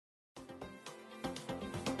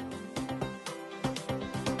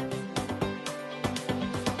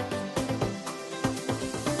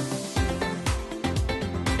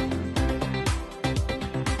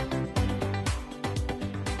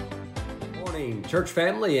morning, church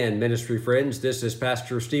family and ministry friends. This is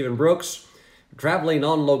Pastor Stephen Brooks, traveling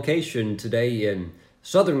on location today in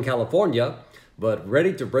Southern California, but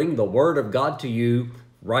ready to bring the Word of God to you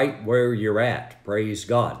right where you're at. Praise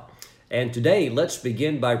God. And today, let's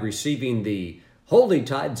begin by receiving the holy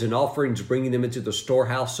tithes and offerings, bringing them into the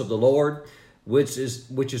storehouse of the Lord, which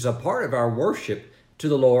is a part of our worship to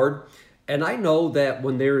the Lord. And I know that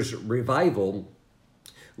when there's revival,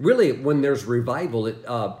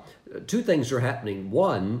 two things are happening.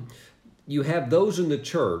 One, you have those in the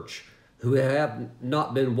church who have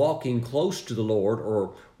not been walking close to the Lord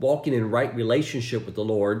or walking in right relationship with the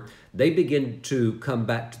Lord. They begin to come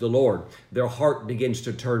back to the Lord. Their heart begins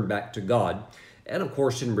to turn back to God. And of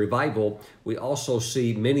course, in revival, we also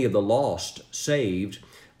see many of the lost saved.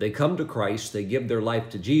 They come to Christ, they give their life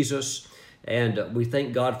to Jesus, and we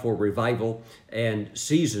thank God for revival and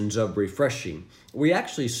seasons of refreshing. We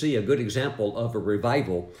actually see a good example of a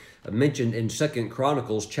revival mentioned in 2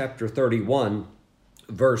 Chronicles chapter 31,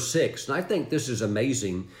 verse 6. And I think this is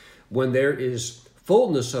amazing when there is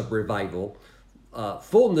fullness of revival,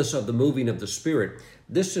 fullness of the moving of the Spirit.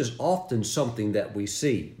 This is often something that we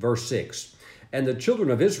see. Verse 6, and the children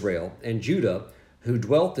of Israel and Judah, who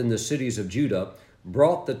dwelt in the cities of Judah,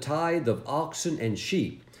 brought the tithe of oxen and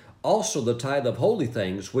sheep, also the tithe of holy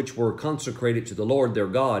things, which were consecrated to the Lord their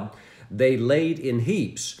God, they laid in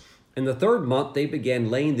heaps. In the 3rd month they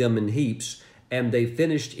began laying them in heaps, and they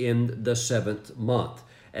finished in the 7th month.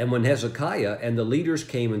 And when Hezekiah and the leaders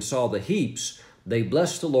came and saw the heaps, they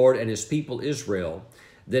blessed the Lord and his people Israel.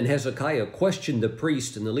 Then Hezekiah questioned the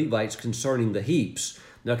priests and the Levites concerning the heaps.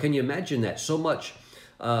 Now, can you imagine that? So much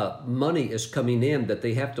money is coming in that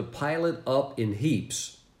they have to pile it up in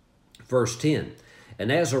heaps. Verse 10,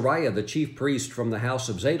 and Azariah, the chief priest from the house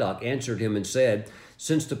of Zadok, answered him and said,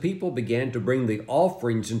 since the people began to bring the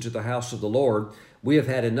offerings into the house of the Lord, we have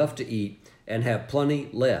had enough to eat and have plenty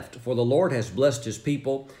left. For the Lord has blessed his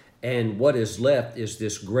people, and what is left is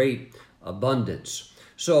this great abundance.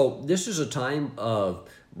 So this is a time of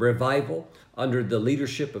revival under the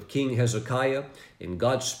leadership of King Hezekiah, and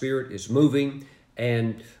God's Spirit is moving.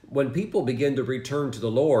 And when people begin to return to the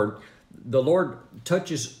Lord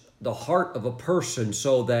touches the heart of a person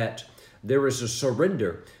so that there is a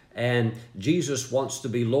surrender. And Jesus wants to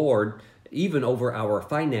be Lord even over our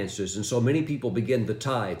finances. And so many people begin to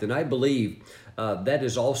tithe. And I believe that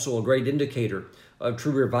is also a great indicator of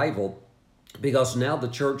true revival, because now the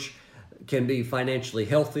church can be financially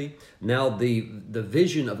healthy. Now the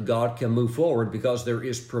vision of God can move forward because there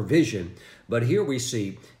is provision. But here we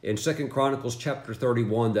see in 2 Chronicles chapter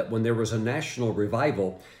 31 that when there was a national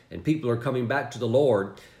revival and people are coming back to the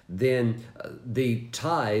Lord, then the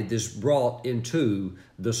tithe is brought into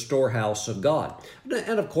the storehouse of God.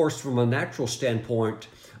 And of course, from a natural standpoint,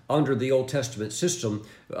 under the Old Testament system,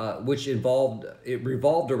 which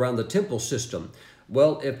revolved around the temple system.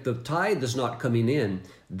 Well, if the tithe is not coming in,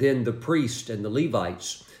 then the priest and the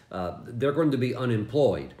Levites, they're going to be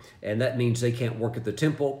unemployed. And that means they can't work at the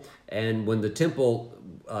temple. And when the temple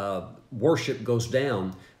worship goes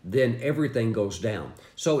down, then everything goes down.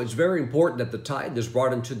 So it's very important that the tithe is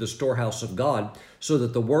brought into the storehouse of God so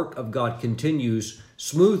that the work of God continues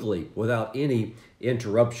smoothly without any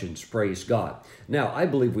interruptions. Praise God. Now, I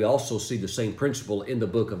believe we also see the same principle in the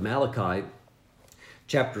book of Malachi,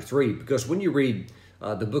 chapter 3, because when you read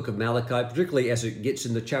the book of Malachi, particularly as it gets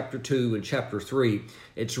into chapter 2 and chapter 3,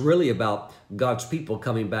 it's really about God's people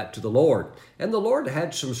coming back to the Lord. And the Lord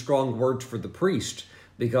had some strong words for the priest,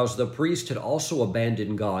 because the priest had also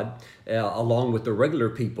abandoned God along with the regular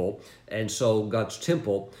people. And so God's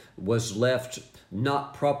temple was left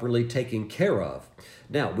not properly taken care of.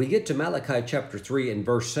 Now, we get to Malachi chapter 3 and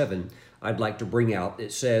verse 7, I'd like to bring out.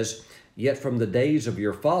 It says, yet from the days of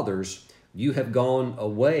your fathers, you have gone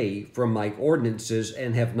away from my ordinances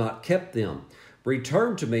and have not kept them.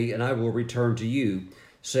 Return to me, and I will return to you,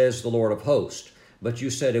 says the Lord of hosts. But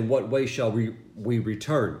you said, in what way shall we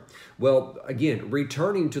return? Well, again,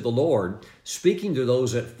 returning to the Lord, speaking to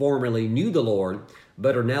those that formerly knew the Lord,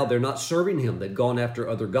 but are now they're not serving him. They've gone after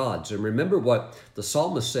other gods. And remember what the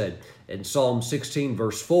psalmist said in Psalm 16,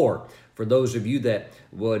 verse 4, for those of you that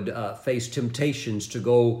would face temptations to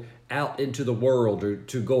go out into the world or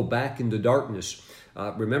to go back into darkness.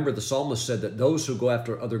 Remember, the psalmist said that those who go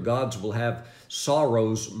after other gods will have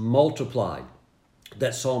sorrows multiplied.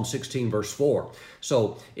 That's Psalm 16, verse 4.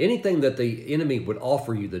 So anything that the enemy would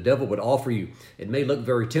offer you, the devil would offer you, it may look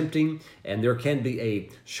very tempting, and there can be a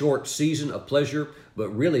short season of pleasure, but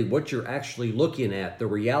really what you're actually looking at, the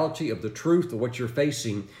reality of the truth of what you're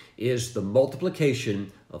facing, is the multiplication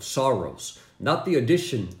of sorrows. Not the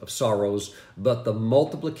addition of sorrows, but the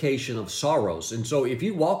multiplication of sorrows. And so if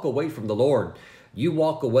you walk away from the Lord, you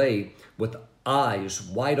walk away with eyes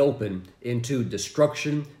wide open into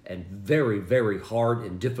destruction and very, very hard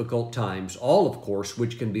and difficult times, all of course,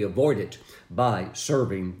 which can be avoided by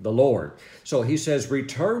serving the Lord. So he says,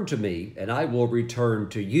 return to me and I will return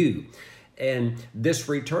to you. And this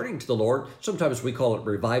returning to the Lord, sometimes we call it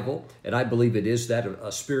revival, and I believe it is that,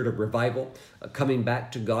 a spirit of revival, coming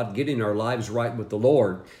back to God, getting our lives right with the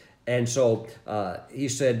Lord. And so he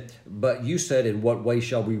said, but you said, in what way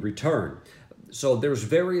shall we return? So there's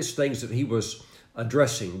various things that he was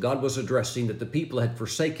addressing. God was addressing that the people had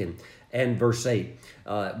forsaken. And verse 8,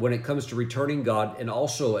 when it comes to returning God, and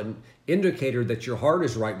also an indicator that your heart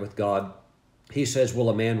is right with God, he says, will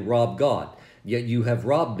a man rob God? Yet you have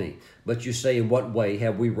robbed me. But you say, in what way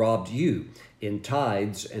have we robbed you? In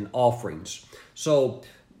tithes and offerings. So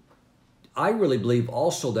I really believe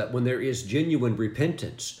also that when there is genuine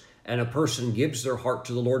repentance and a person gives their heart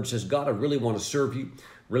to the Lord and says, God, I really want to serve you,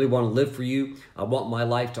 really want to live for you, I want my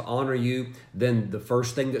life to honor you, then the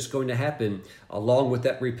first thing that's going to happen along with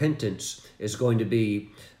that repentance is going to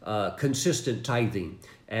be consistent tithing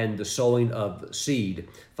and the sowing of seed,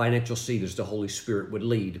 financial seed, as the Holy Spirit would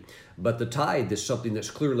lead. But the tithe is something that's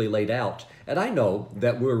clearly laid out. And I know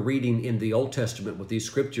that we're reading in the Old Testament with these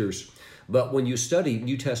scriptures, but when you study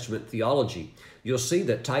New Testament theology, you'll see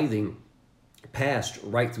that tithing passed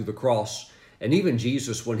right through the cross. And even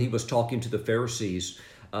Jesus, when he was talking to the Pharisees,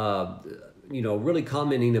 really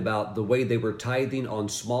commenting about the way they were tithing on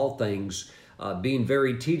small things, being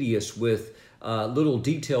very tedious with little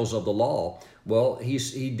details of the law. Well,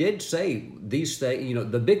 he did say these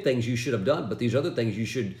things, the big things you should have done, but these other things you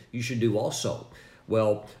should do also.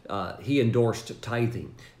 Well, he endorsed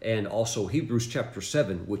tithing, and also Hebrews chapter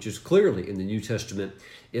 7, which is clearly in the New Testament,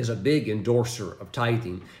 is a big endorser of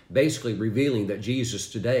tithing, basically revealing that Jesus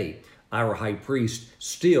today, our high priest,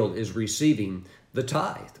 still is receiving the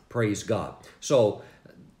tithe. Praise God. So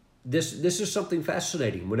this is something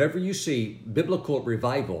fascinating. Whenever you see biblical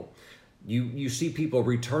revival, you see people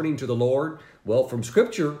returning to the Lord. Well, from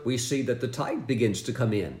Scripture, we see that the tithe begins to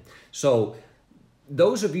come in. So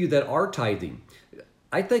those of you that are tithing,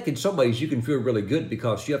 I think in some ways you can feel really good,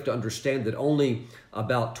 because you have to understand that only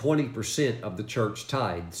about 20% of the church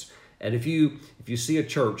tithes. And if you see a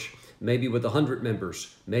church maybe with 100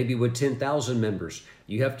 members, maybe with 10,000 members,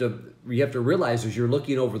 you have to realize, as you're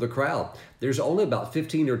looking over the crowd, there's only about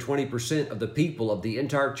 15 or 20% of the people of the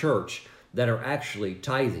entire church that are actually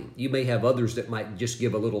tithing. You may have others that might just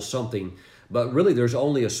give a little something, but really there's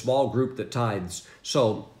only a small group that tithes.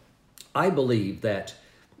 So I believe that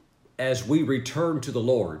as we return to the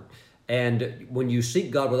Lord, and when you seek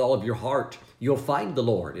God with all of your heart, you'll find the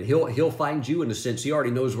Lord, and He'll find you in a sense. He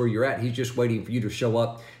already knows where you're at. He's just waiting for you to show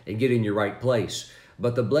up and get in your right place.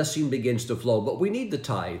 But the blessing begins to flow. But we need the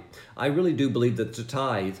tithe. I really do believe that the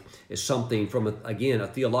tithe is something from, a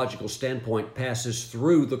theological standpoint, passes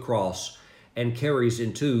through the cross and carries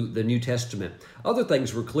into the New Testament. Other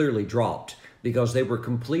things were clearly dropped because they were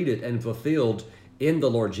completed and fulfilled in the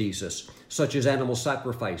Lord Jesus, such as animal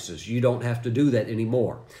sacrifices. You don't have to do that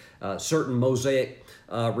anymore. Certain Mosaic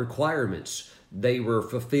requirements, they were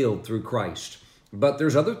fulfilled through Christ. But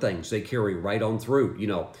there's other things they carry right on through.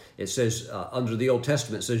 It says under the Old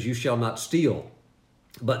Testament, it says, you shall not steal.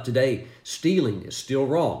 But today, stealing is still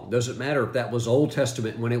wrong. Doesn't matter if that was Old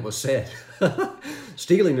Testament when it was said.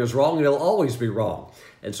 Stealing is wrong, and it'll always be wrong.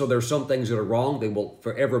 And so there's some things that are wrong, they will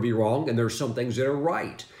forever be wrong, and there's some things that are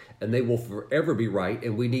right, and they will forever be right,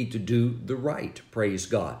 and we need to do the right. Praise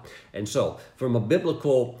God. And so from a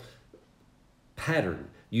biblical pattern,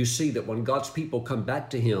 you see that when God's people come back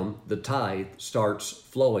to Him, the tithe starts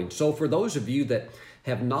flowing. So for those of you that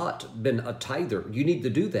have not been a tither, you need to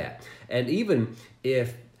do that. And even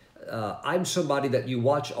if I'm somebody that you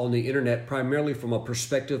watch on the internet primarily from a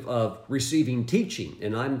perspective of receiving teaching,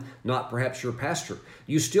 and I'm not perhaps your pastor,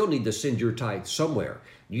 you still need to send your tithe somewhere.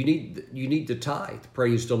 You need to tithe,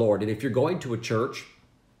 praise the Lord. And if you're going to a church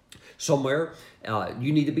somewhere,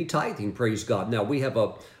 you need to be tithing, praise God. Now, we have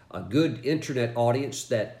a good internet audience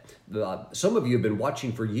that some of you have been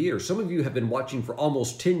watching for years. Some of you have been watching for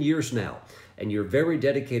almost 10 years now, and you're very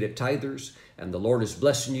dedicated tithers, and the Lord is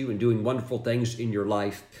blessing you and doing wonderful things in your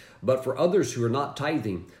life. But for others who are not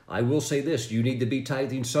tithing, I will say this: you need to be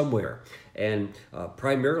tithing somewhere. And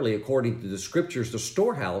primarily, according to the Scriptures, the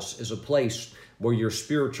storehouse is a place where your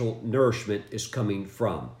spiritual nourishment is coming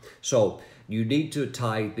from. So you need to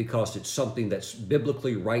tithe because it's something that's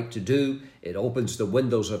biblically right to do. It opens the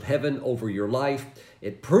windows of heaven over your life.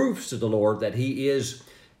 It proves to the Lord that He is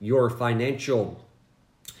your financial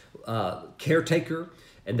caretaker.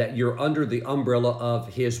 and that you're under the umbrella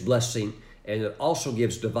of his blessing. And it also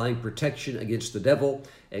gives divine protection against the devil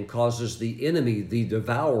and causes the enemy, the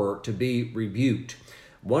devourer, to be rebuked.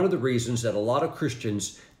 One of the reasons that a lot of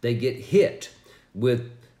Christians, they get hit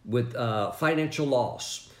with financial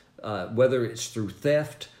loss, whether it's through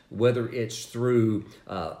theft, whether it's through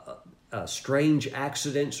strange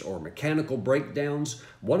accidents or mechanical breakdowns.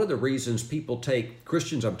 One of the reasons people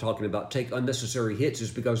Christians I'm talking about, take unnecessary hits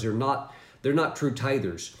is because they're not true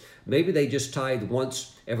tithers. Maybe they just tithe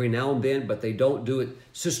once every now and then, but they don't do it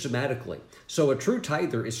systematically. So a true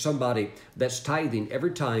tither is somebody that's tithing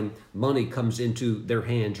every time money comes into their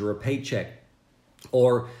hands, or a paycheck,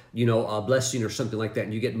 or a blessing or something like that,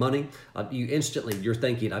 and you get money, you're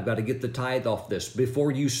thinking, I've got to get the tithe off this.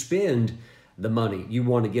 Before you spend the money, you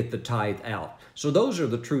want to get the tithe out. So those are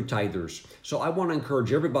the true tithers. So I want to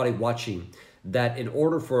encourage everybody watching that in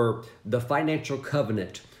order for the financial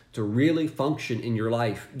covenant to really function in your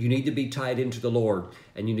life, you need to be tied into the Lord,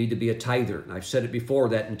 and you need to be a tither. And I've said it before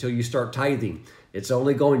that until you start tithing, it's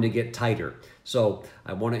only going to get tighter. So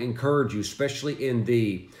I want to encourage you, especially in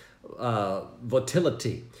the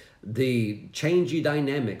volatility, the changing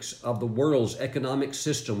dynamics of the world's economic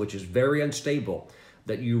system, which is very unstable,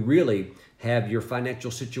 that you really have your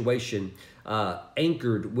financial situation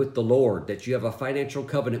anchored with the Lord, that you have a financial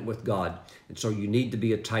covenant with God. And so you need to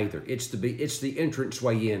be a tither. It's the entrance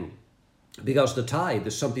way in, because the tithe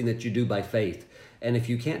is something that you do by faith. And if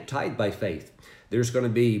you can't tithe by faith, there's going to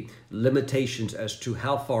be limitations as to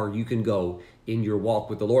how far you can go in your walk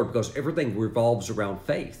with the Lord, because everything revolves around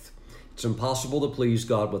faith. It's impossible to please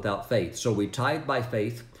God without faith. So we tithe by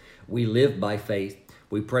faith. We live by faith.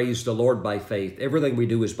 We praise the Lord by faith. Everything we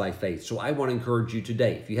do is by faith. So I want to encourage you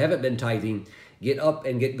today, if you haven't been tithing, get up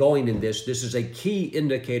and get going in this. This is a key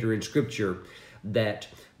indicator in Scripture that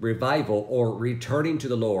revival, or returning to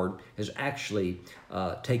the Lord, has actually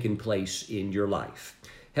taken place in your life.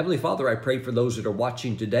 Heavenly Father, I pray for those that are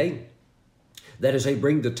watching today, that as they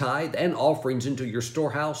bring the tithe and offerings into your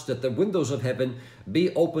storehouse, that the windows of heaven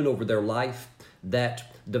be open over their life,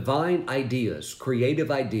 that divine ideas, creative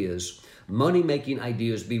ideas, money-making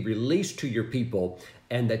ideas be released to your people,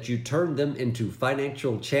 and that you turn them into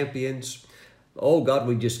financial champions. Oh God,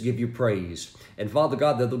 we just give you praise. And Father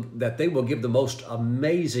God, that they will give the most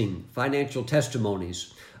amazing financial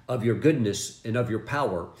testimonies of your goodness and of your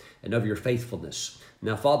power and of your faithfulness.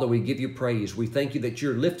 Now, Father, we give you praise. We thank you that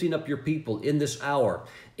you're lifting up your people in this hour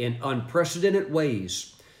in unprecedented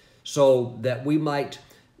ways, so that we might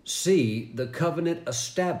see the covenant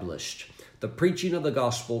established, the preaching of the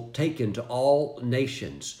gospel taken to all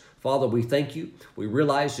nations. Father, we thank you. We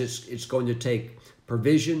realize it's going to take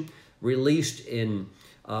provision released in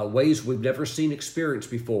ways we've never seen experienced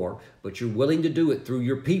before, but you're willing to do it through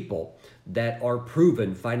your people that are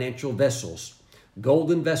proven financial vessels,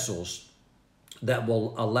 golden vessels that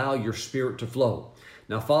will allow your Spirit to flow.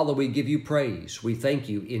 Now, Father, we give you praise. We thank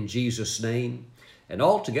you in Jesus' name. And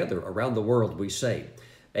all together around the world we say,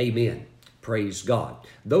 amen. Praise God.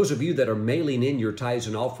 Those of you that are mailing in your tithes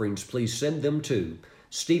and offerings, please send them to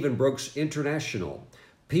Stephen Brooks International,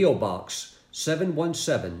 P.O. Box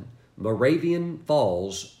 717, Moravian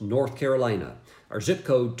Falls, North Carolina. Our zip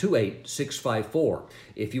code 28654.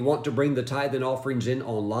 If you want to bring the tithe and offerings in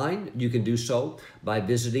online, you can do so by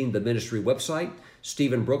visiting the ministry website,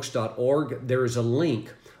 stephenbrooks.org. There is a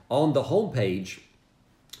link on the homepage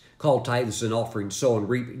called Tithes and Offerings, Sow and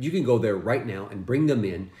Reap. You can go there right now and bring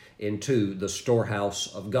them into the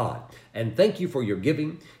storehouse of God. And thank you for your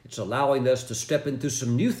giving. It's allowing us to step into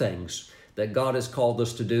some new things that God has called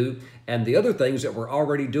us to do. And the other things that we're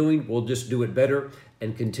already doing, we'll just do it better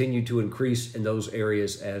and continue to increase in those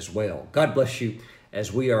areas as well. God bless you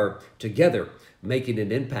as we are together making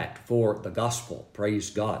an impact for the gospel. Praise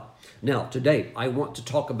God. Now, today, I want to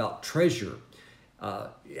talk about treasure.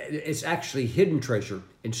 It's actually hidden treasure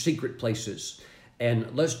in secret places.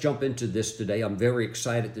 And let's jump into this today. I'm very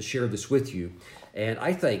excited to share this with you. And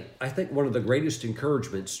I think one of the greatest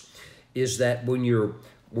encouragements is that when you're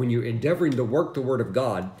endeavoring to work the Word of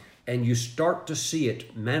God, and you start to see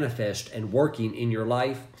it manifest and working in your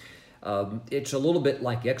life, it's a little bit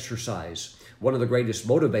like exercise. One of the greatest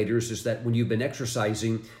motivators is that when you've been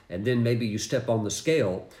exercising and then maybe you step on the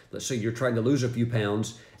scale, let's say you're trying to lose a few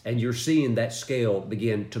pounds, and you're seeing that scale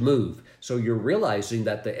begin to move. So you're realizing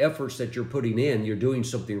that the efforts that you're putting in, you're doing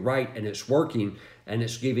something right, and it's working, and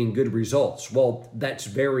it's giving good results. Well, that's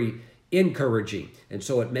very encouraging, and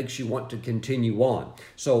so it makes you want to continue on.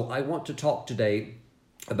 So I want to talk today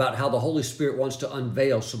about how the Holy Spirit wants to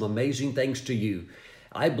unveil some amazing things to you.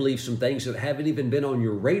 I believe some things that haven't even been on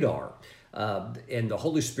your radar. and the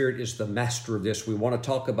Holy Spirit is the master of this. We want to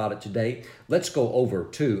talk about it today. Let's go over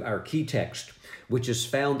to our key text, which is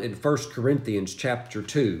found in 1 Corinthians chapter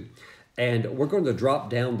 2. And we're going to drop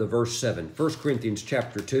down to verse 7. 1 Corinthians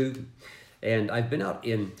chapter 2. And I've been out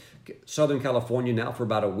in Southern California now for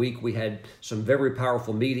about a week. We had some very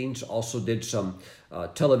powerful meetings, also did some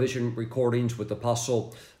television recordings with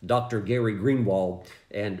Apostle Dr. Gary Greenwald,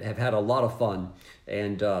 and have had a lot of fun,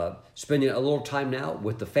 and spending a little time now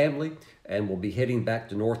with the family, and we'll be heading back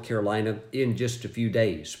to North Carolina in just a few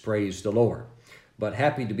days. Praise the Lord. But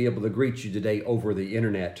happy to be able to greet you today over the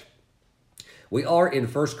internet. We are in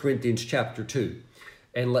 1 Corinthians chapter 2,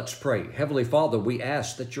 and let's pray. Heavenly Father, we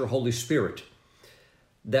ask that your Holy Spirit,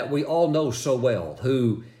 that we all know so well,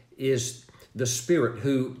 who is the Spirit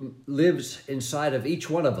who lives inside of each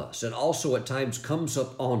one of us and also at times comes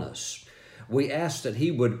up on us. We ask that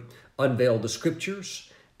he would unveil the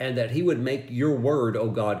scriptures and that he would make your word, O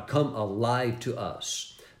God, come alive to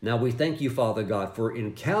us. Now we thank you, Father God, for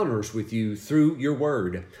encounters with you through your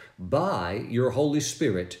word by your Holy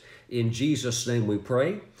Spirit. In Jesus' name we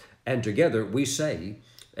pray, and together we say,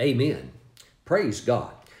 Amen. Praise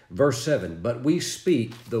God. Verse 7, but we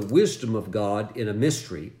speak the wisdom of God in a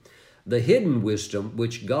mystery, the hidden wisdom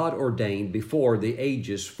which God ordained before the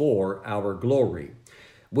ages for our glory,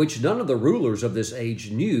 which none of the rulers of this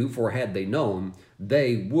age knew, for had they known,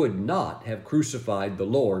 they would not have crucified the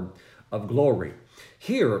Lord of glory.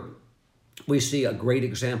 Here we see a great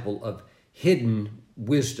example of hidden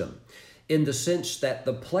wisdom in the sense that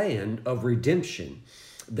the plan of redemption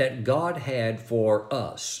that God had for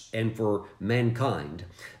us and for mankind,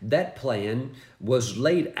 that plan was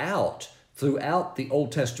laid out throughout the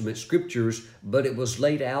Old Testament scriptures, but it was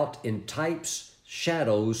laid out in types,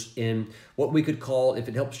 shadows, in what we could call, if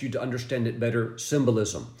it helps you to understand it better,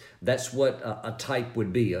 symbolism. That's what a type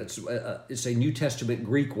would be. It's a New Testament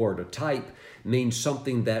Greek word. A type means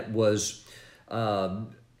something that was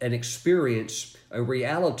an experience, a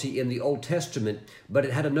reality in the Old Testament, but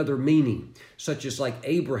it had another meaning, such as like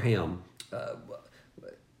Abraham,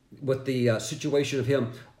 with the situation of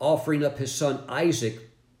him offering up his son Isaac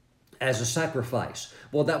as a sacrifice.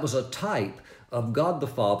 Well, that was a type of God the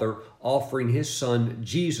Father offering his son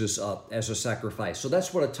Jesus up as a sacrifice. So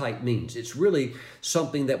that's what a type means. It's really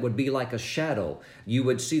something that would be like a shadow. You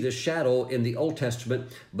would see the shadow in the Old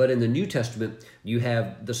Testament, but in the New Testament, you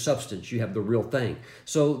have the substance, you have the real thing.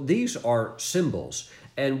 So these are symbols.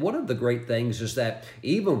 And one of the great things is that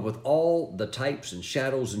even with all the types and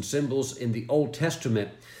shadows and symbols in the Old Testament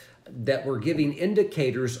that were giving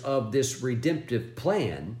indicators of this redemptive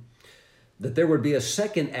plan, that there would be a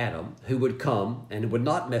second Adam who would come and would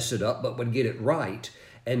not mess it up, but would get it right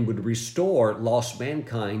and would restore lost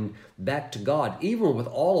mankind back to God. Even with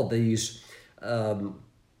all of these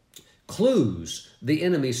clues, the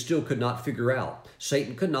enemy still could not figure out.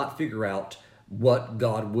 Satan could not figure out what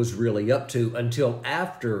God was really up to until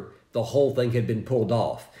after the whole thing had been pulled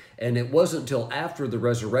off. And it wasn't until after the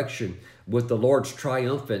resurrection with the Lord's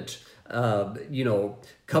triumphant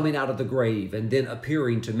coming out of the grave and then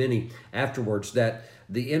appearing to many afterwards, that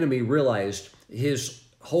the enemy realized his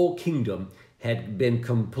whole kingdom had been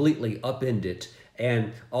completely upended.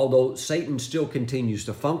 And although Satan still continues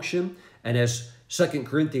to function, and as 2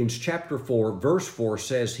 Corinthians chapter 4, verse 4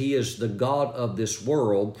 says, he is the God of this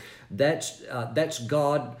world, that's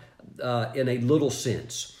God in a little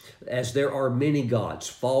sense, as there are many gods,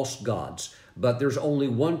 false gods, but there's only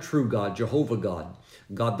one true God, Jehovah God,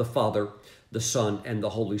 God the Father, the Son, and the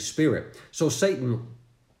Holy Spirit. So Satan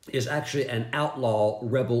is actually an outlaw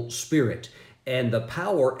rebel spirit, and the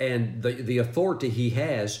power and the authority he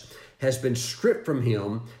has been stripped from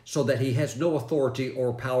him so that he has no authority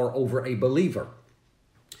or power over a believer.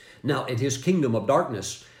 Now, in his kingdom of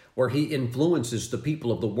darkness, where he influences the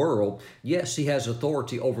people of the world, yes, he has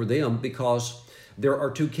authority over them because there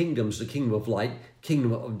are two kingdoms, the kingdom of light,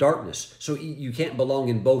 kingdom of darkness. So you can't belong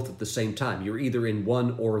in both at the same time. You're either in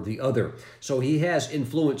one or the other. So he has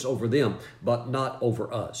influence over them, but not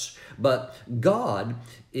over us. But God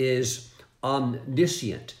is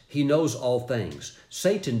omniscient. He knows all things.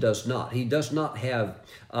 Satan does not. He does not have,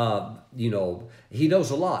 he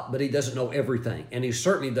knows a lot, but he doesn't know everything. And he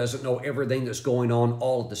certainly doesn't know everything that's going on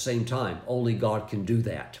all at the same time. Only God can do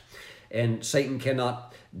that. And Satan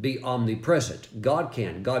cannot be omnipresent. God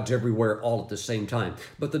can. God's everywhere all at the same time.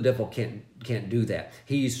 But the devil can't do that.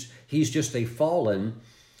 He's just a fallen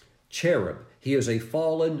cherub. He is a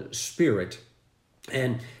fallen spirit.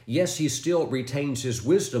 And yes, he still retains his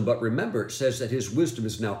wisdom, but remember, it says that his wisdom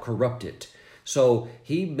is now corrupted. So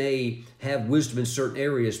he may have wisdom in certain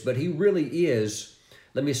areas, but he really is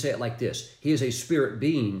let me say it like this. He is a spirit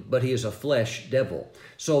being, but he is a flesh devil.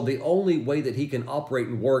 So the only way that he can operate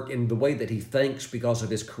and work in the way that he thinks because of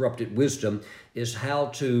his corrupted wisdom is how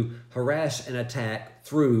to harass and attack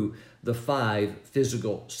through the 5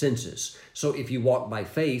 physical senses. So if you walk by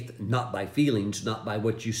faith, not by feelings, not by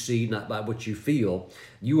what you see, not by what you feel,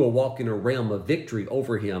 you will walk in a realm of victory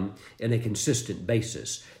over him in a consistent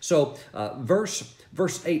basis. So verse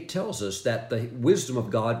 8 tells us that the wisdom of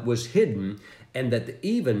God was hidden, and that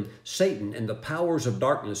even Satan and the powers of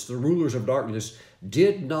darkness, the rulers of darkness,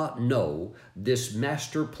 did not know this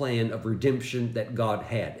master plan of redemption that God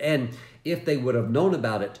had. And if they would have known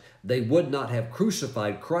about it, they would not have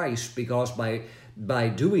crucified Christ, because by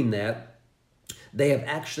doing that, they have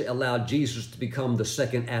actually allowed Jesus to become the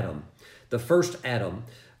second Adam. The first Adam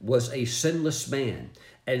was a sinless man.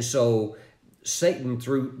 And so Satan,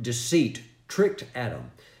 through deceit, tricked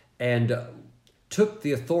Adam and took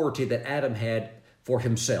the authority that Adam had for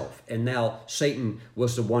himself. And now Satan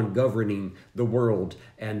was the one governing the world.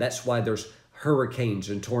 And that's why there's hurricanes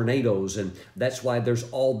and tornadoes. And that's why there's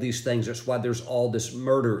all these things. That's why there's all this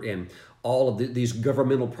murder and all of these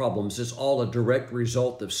governmental problems. It's all a direct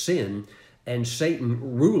result of sin and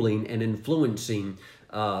Satan ruling and influencing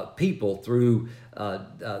people through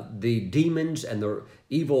the demons and the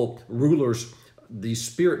evil rulers, these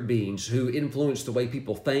spirit beings who influence the way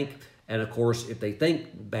people think. And of course, if they think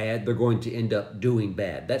bad, they're going to end up doing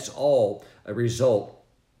bad. That's all a result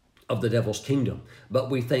of the devil's kingdom. But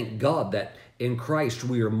we thank God that in Christ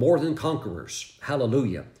we are more than conquerors.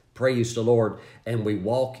 Hallelujah. Praise the Lord. And we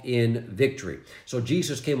walk in victory. So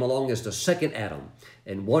Jesus came along as the second Adam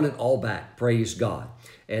and won it all back. Praise God.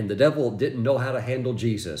 And the devil didn't know how to handle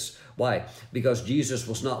Jesus. Why? Because Jesus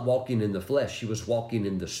was not walking in the flesh. He was walking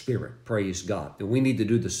in the spirit. Praise God. And we need to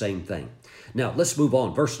do the same thing. Now, let's move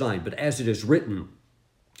on. Verse 9, but as it is written,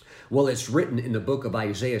 well, it's written in the book of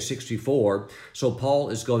Isaiah 64. So Paul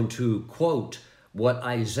is going to quote what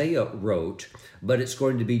Isaiah wrote, but it's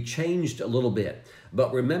going to be changed a little bit.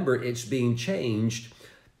 But remember, it's being changed,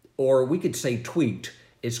 or we could say tweaked.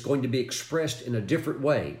 It's going to be expressed in a different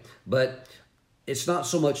way. But it's not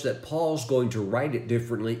so much that Paul's going to write it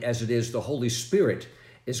differently as it is the Holy Spirit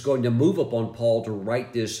is going to move upon Paul to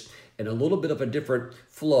write this in a little bit of a different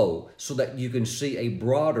flow so that you can see a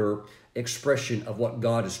broader expression of what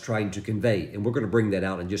God is trying to convey. And we're going to bring that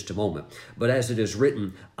out in just a moment. But as it is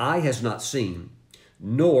written, eye has not seen,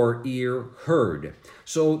 nor ear heard.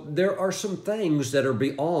 So there are some things that are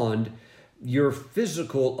beyond your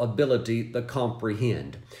physical ability to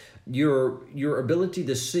comprehend. Your ability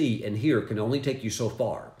to see and hear can only take you so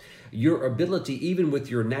far. Your ability, even with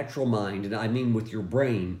your natural mind, and I mean with your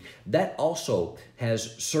brain, that also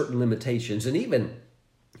has certain limitations. And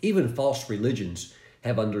even false religions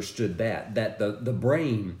have understood that the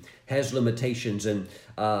brain has limitations. And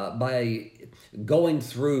by going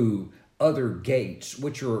through other gates,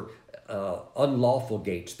 which are unlawful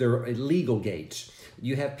gates, they're illegal gates.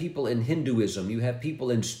 You have people in Hinduism, you have people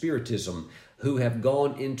in Spiritism who have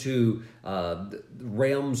gone into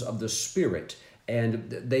realms of the spirit, and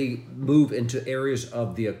they move into areas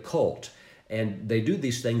of the occult, and they do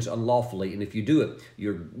these things unlawfully. And if you do it,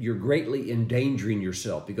 you're greatly endangering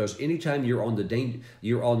yourself, because anytime you're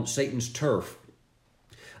on Satan's turf,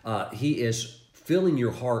 he is filling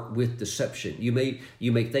your heart with deception. You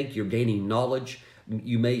may think you're gaining knowledge.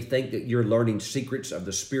 You may think that you're learning secrets of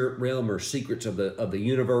the spirit realm or secrets of the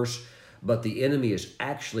universe. But the enemy is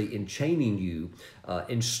actually enchaining you,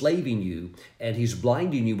 enslaving you, and he's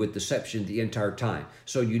blinding you with deception the entire time.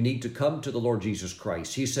 So you need to come to the Lord Jesus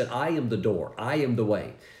Christ. He said, I am the door. I am the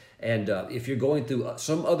way. And if you're going through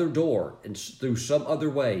some other door and through some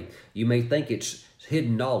other way, you may think it's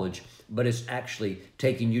hidden knowledge, but it's actually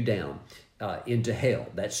taking you down into hell.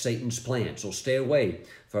 That's Satan's plan. So stay away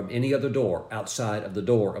from any other door outside of the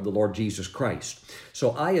door of the Lord Jesus Christ.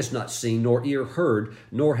 So eye has not seen, nor ear heard,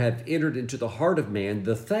 nor have entered into the heart of man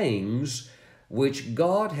the things which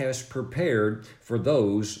God has prepared for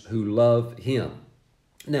those who love him.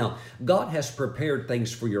 Now, God has prepared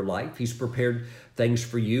things for your life. He's prepared things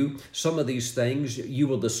for you. Some of these things, you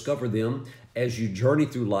will discover them as you journey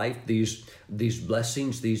through life, these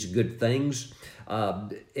blessings, these good things.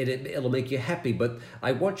 It'll make you happy, but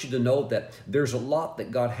I want you to know that there's a lot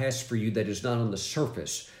that God has for you that is not on the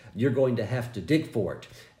surface. You're going to have to dig for it,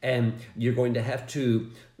 and you're going to have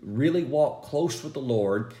to really walk close with the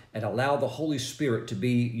Lord and allow the Holy Spirit to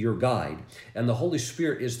be your guide. And the Holy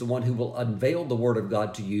Spirit is the one who will unveil the Word of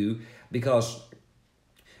God to you, because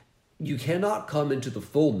you cannot come into the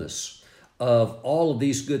fullness of all of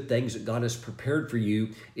these good things that God has prepared for you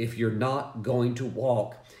if you're not going to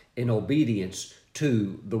walk in obedience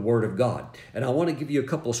to the Word of God. And I want to give you a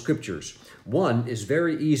couple of scriptures. One is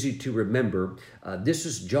very easy to remember. This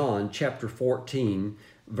is John chapter 14,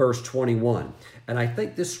 verse 21. And I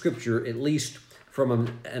think this scripture, at least from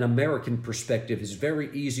an American perspective, is very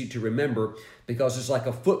easy to remember because it's like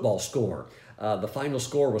a football score. The final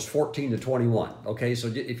score was 14-21. Okay, so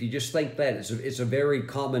if you just think that, it's a very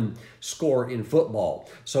common score in football.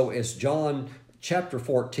 So it's John chapter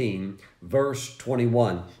 14, verse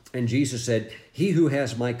 21. And Jesus said, "He who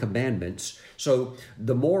has my commandments." So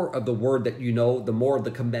the more of the word that you know, the more of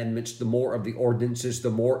the commandments, the more of the ordinances, the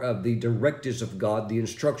more of the directives of God, the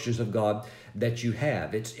instructions of God that you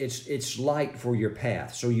have. It's light for your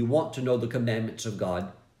path. So you want to know the commandments of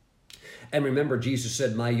God. And remember, Jesus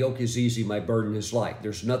said, "My yoke is easy, my burden is light."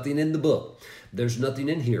 There's nothing in the book. There's nothing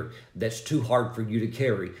in here that's too hard for you to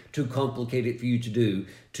carry, too complicated for you to do,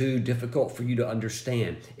 too difficult for you to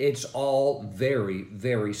understand. It's all very,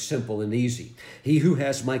 very simple and easy. "He who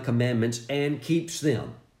has my commandments and keeps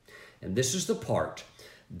them." And this is the part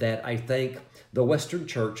that I think the Western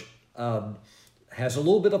church has a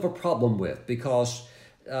little bit of a problem with, because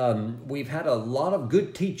we've had a lot of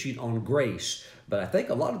good teaching on grace, but I think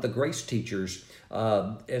a lot of the grace teachers,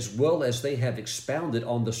 as well as they have expounded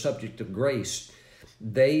on the subject of grace,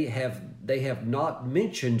 they have not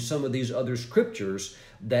mentioned some of these other scriptures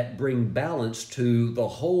that bring balance to the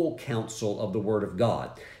whole counsel of the Word of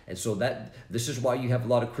God. And so this is why you have a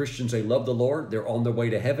lot of Christians, they love the Lord, they're on their way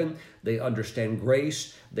to heaven, they understand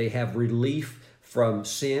grace, they have relief from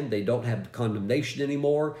sin, they don't have condemnation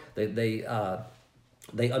anymore, they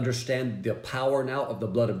understand the power now of the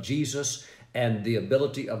blood of Jesus and the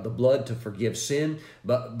ability of the blood to forgive sin.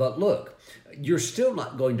 But look, you're still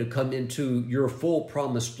not going to come into your full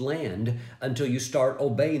promised land until you start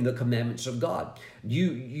obeying the commandments of God.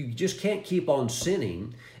 You just can't keep on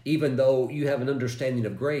sinning, even though you have an understanding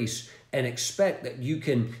of grace, and expect that you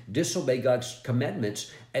can disobey God's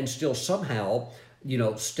commandments and still somehow,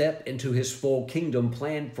 step into his full kingdom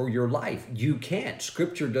plan for your life. You can't.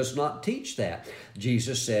 Scripture does not teach that.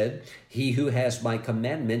 Jesus said, "He who has my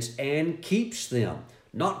commandments and keeps them,"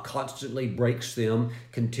 not constantly breaks them,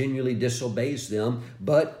 continually disobeys them,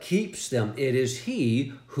 but keeps them. It is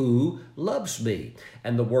he who loves me.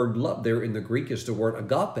 And the word love there in the Greek is the word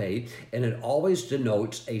agape, and it always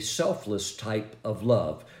denotes a selfless type of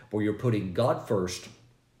love, where you're putting God first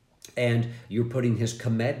and you're putting his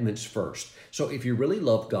commandments first. So if you really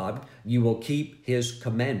love God, you will keep his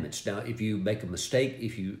commandments. Now, if you make a mistake,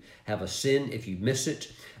 if you have a sin, if you miss it,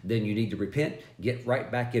 then you need to repent, get right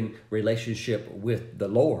back in relationship with the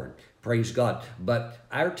Lord. Praise God. But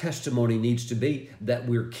our testimony needs to be that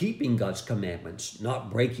we're keeping God's commandments, not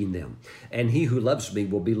breaking them. "And he who loves me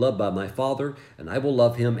will be loved by my Father, and I will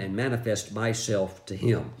love him and manifest myself to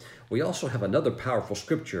him." We also have another powerful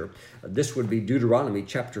scripture. This would be Deuteronomy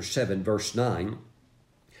chapter 7, verse 9.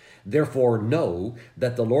 "Therefore know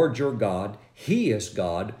that the Lord your God, he is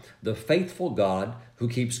God, the faithful God, who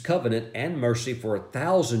keeps covenant and mercy for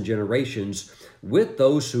 1,000 generations with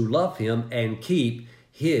those who love him and keep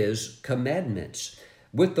his commandments."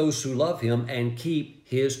 With those who love him and keep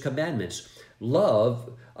his commandments. Love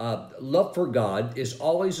for God is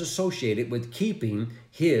always associated with keeping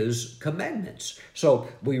his commandments. So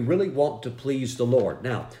we really want to please the Lord.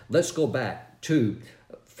 Now, let's go back to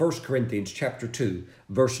 1 Corinthians chapter 2,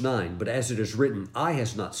 verse 9. "But as it is written, eye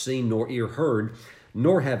has not seen, nor ear heard,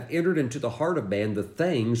 nor have entered into the heart of man the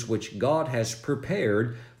things which God has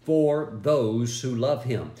prepared for those who love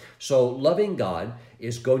him." So loving God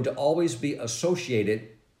is going to always be associated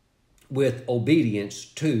with obedience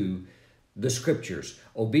to the scriptures,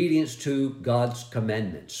 obedience to God's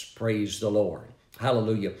commandments. Praise the Lord.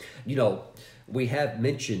 Hallelujah. We have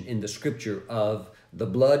mentioned in the scripture of the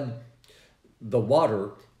blood, the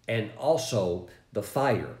water, and also the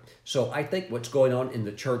fire. So I think what's going on in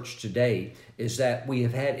the church today is that we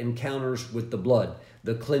have had encounters with the blood,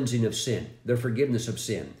 the cleansing of sin, the forgiveness of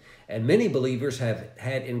sin. And many believers have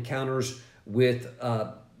had encounters with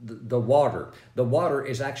the water. The water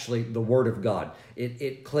is actually the Word of God.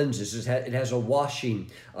 It cleanses. It has a washing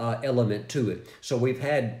element to it. So we've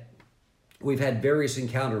had various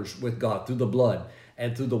encounters with God through the blood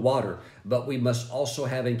and through the water, but we must also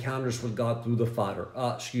have encounters with God through the fire.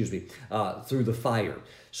 Through the fire.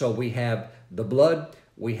 So we have the blood,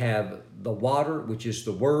 we have the water, which is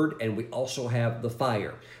the Word, and we also have the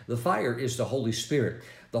fire. The fire is the Holy Spirit.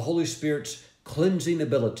 The Holy Spirit's cleansing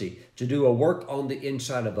ability to do a work on the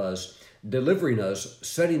inside of us, delivering us,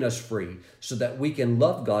 setting us free, so that we can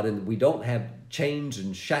love God and we don't have chains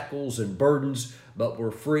and shackles and burdens, but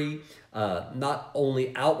we're free not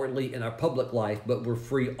only outwardly in our public life, but we're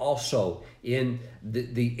free also in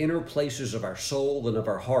the inner places of our soul and of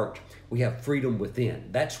our heart. We have freedom within.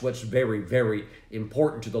 That's what's very, very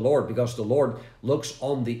important to the Lord, because the Lord looks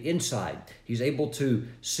on the inside. He's able to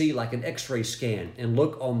see like an x-ray scan and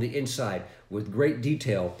look on the inside with great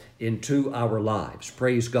detail into our lives.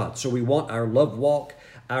 Praise God. So we want our love walk,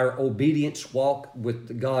 our obedience walk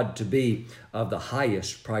with God to be of the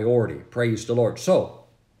highest priority. Praise the Lord. So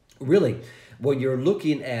really, when you're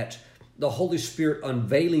looking at the Holy Spirit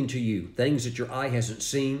unveiling to you things that your eye hasn't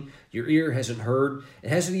seen, your ear hasn't heard, it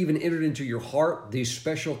hasn't even entered into your heart, these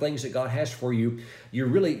special things that God has for you,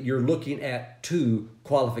 you're looking at two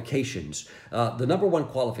qualifications. The number one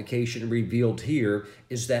qualification revealed here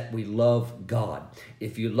is that we love God.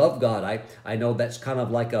 If you love God, I know that's kind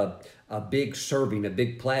of like a big serving, a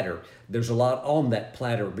big platter. There's a lot on that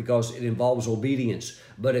platter because it involves obedience.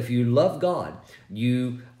 But if you love God,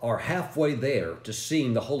 you are halfway there to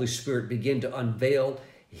seeing the Holy Spirit begin to unveil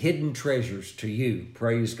hidden treasures to you.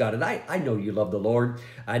 Praise God. And I know you love the Lord.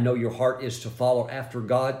 I know your heart is to follow after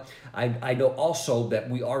God. I know also that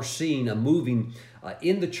we are seeing a moving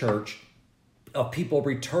in the church of people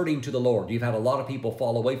returning to the Lord. You've had a lot of people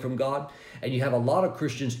fall away from God, and you have a lot of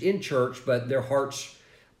Christians in church, but their hearts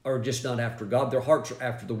are just not after God. Their hearts are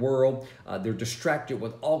after the world. They're distracted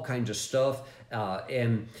with all kinds of stuff.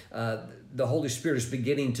 And the Holy Spirit is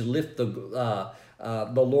beginning to lift the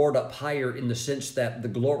Lord up higher, in the sense that the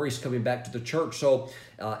glory is coming back to the church. So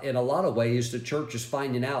in a lot of ways, the church is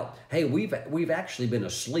finding out, hey, we've actually been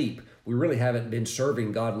asleep. We really haven't been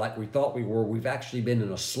serving God like we thought we were. We've actually been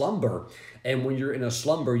in a slumber. And when you're in a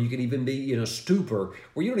slumber, you can even be in a stupor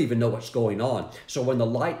where you don't even know what's going on. So when the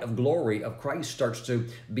light of glory of Christ starts to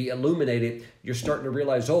be illuminated, you're starting to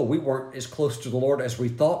realize, oh, we weren't as close to the Lord as we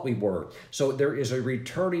thought we were. So there is a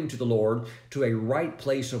returning to the Lord, to a right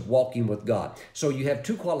place of walking with God. So you have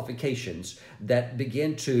two qualifications that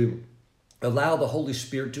begin to allow the Holy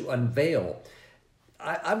Spirit to unveil.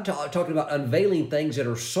 I'm talking about unveiling things that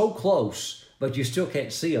are so close, but you still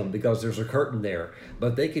can't see them because there's a curtain there.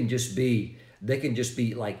 But they can just be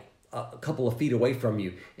like a couple of feet away from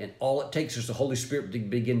you. And all it takes is the Holy Spirit to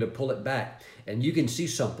begin to pull it back. And you can see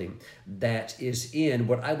something that is in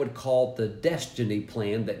what I would call the destiny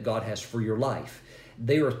plan that God has for your life.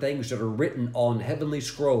 They are things that are written on heavenly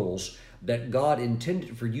scrolls that God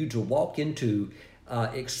intended for you to walk into,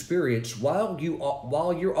 experience while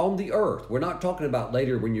you're on the earth. We're not talking about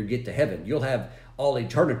later when you get to heaven. You'll have all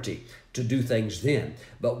eternity to do things then.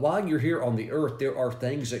 But while you're here on the earth, there are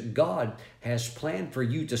things that God has planned for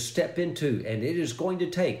you to step into, and it is going to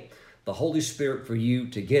take the Holy Spirit for you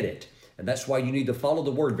to get it. And that's why you need to follow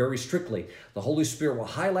the Word very strictly. The Holy Spirit will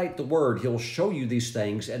highlight the Word. He'll show you these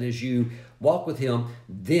things, and as you walk with Him,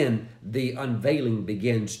 then the unveiling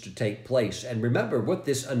begins to take place. And remember, with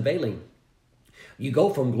this unveiling, you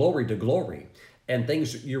go from glory to glory, and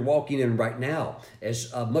things you're walking in right now,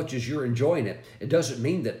 as much as you're enjoying it, it doesn't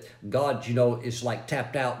mean that God, is like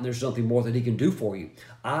tapped out and there's nothing more that He can do for you.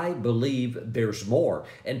 I believe there's more,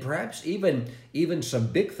 and perhaps even some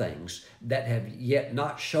big things that have yet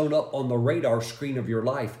not shown up on the radar screen of your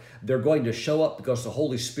life. They're going to show up because the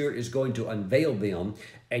Holy Spirit is going to unveil them,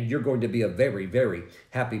 and you're going to be a very, very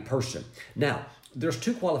happy person. Now, there's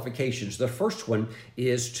two qualifications. The first one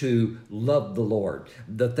is to love the Lord,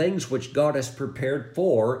 the things which God has prepared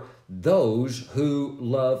for those who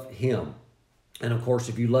love Him. And of course,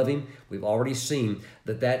 if you love Him, we've already seen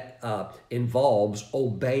that involves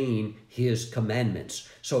obeying His commandments.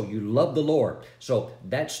 So you love the Lord. So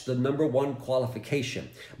that's the number one qualification.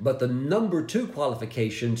 But the number two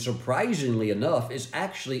qualification, surprisingly enough, is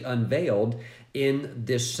actually unveiled in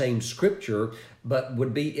this same scripture, but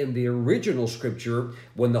would be in the original scripture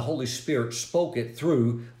when the Holy Spirit spoke it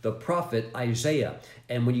through the prophet Isaiah.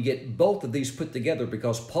 And when you get both of these put together,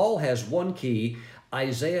 because Paul has one key,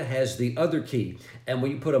 Isaiah has the other key. And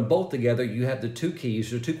when you put them both together, you have the two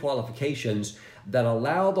keys, the two qualifications that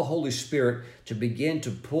allow the Holy Spirit to begin to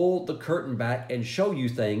pull the curtain back and show you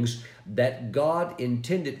things that God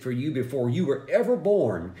intended for you before you were ever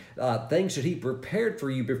born, things that He prepared for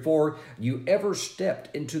you before you ever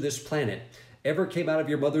stepped into this planet, ever came out of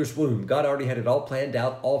your mother's womb. God already had it all planned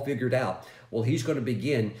out, all figured out. Well, He's going to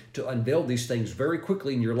begin to unveil these things very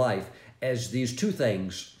quickly in your life as these two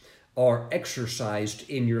things are exercised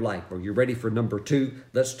in your life. Are you ready for number two?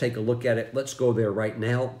 Let's take a look at it. Let's go there right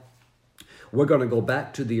now. We're going to go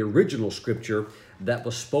back to the original scripture that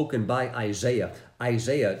was spoken by Isaiah.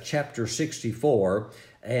 Isaiah chapter 64,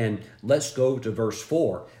 And let's go to verse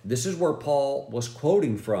 4. This is where Paul was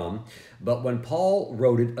quoting from, but when Paul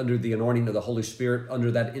wrote it under the anointing of the Holy Spirit,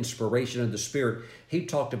 under that inspiration of the Spirit, he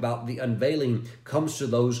talked about the unveiling comes to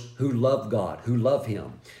those who love God, who love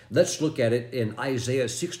Him. Let's look at it in Isaiah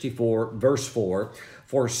 64, verse 4.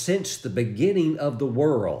 For since the beginning of the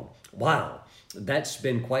world, wow, that's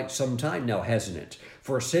been quite some time now, hasn't it?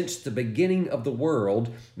 For since the beginning of the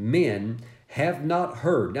world, men have not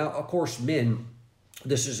heard. Now, of course, men,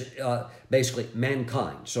 this is basically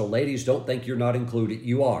mankind. So ladies, don't think you're not included.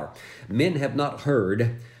 You are. Men have not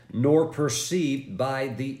heard nor perceived by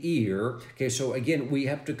the ear. Okay, so again, we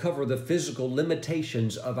have to cover the physical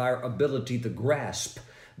limitations of our ability to grasp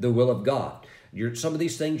the will of God. Some of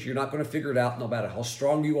these things, you're not going to figure it out no matter how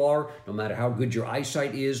strong you are, no matter how good your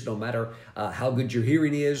eyesight is, no matter how good your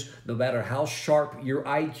hearing is, no matter how sharp your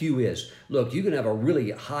IQ is. Look, you can have a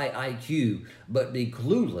really high IQ, but be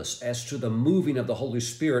clueless as to the moving of the Holy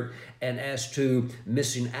Spirit and as to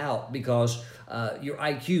missing out because your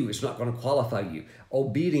IQ is not going to qualify you.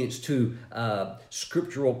 Obedience to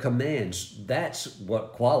scriptural commands, that's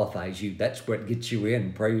what qualifies you. That's what gets you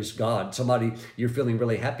in. Praise God. Somebody, you're feeling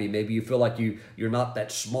really happy. Maybe you feel like you're not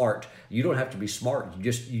that smart. You don't have to be smart.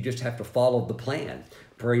 You just have to follow the plan.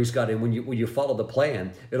 Praise God. And when you follow the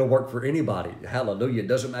plan, it'll work for anybody. Hallelujah. It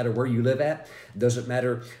doesn't matter where you live at. It doesn't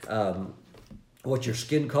matter what your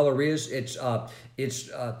skin color is.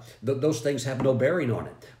 Those things have no bearing on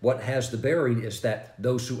it. What has the bearing is that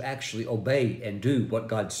those who actually obey and do what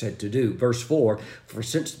God said to do. Verse 4, for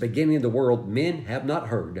since the beginning of the world, men have not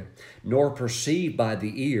heard, nor perceived by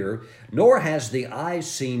the ear, nor has the eye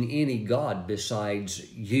seen any God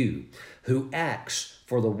besides you, who acts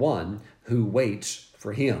for the one who waits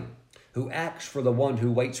for Him. Who acts for the one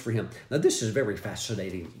who waits for Him. Now this is very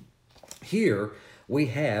fascinating. Here, we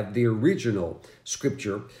have the original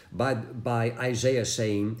scripture by Isaiah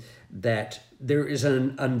saying that there is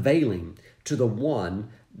an unveiling to the one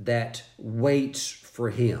that waits for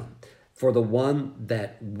Him, for the one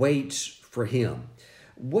that waits for Him.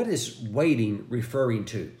 What is waiting referring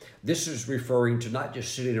to? This is referring to not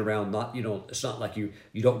just sitting around, it's not like you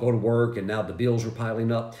don't go to work and now the bills are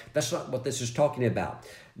piling up. That's not what this is talking about.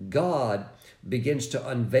 God begins to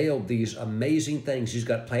unveil these amazing things He's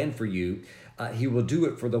got planned for you. He will do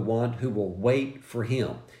it for the one who will wait for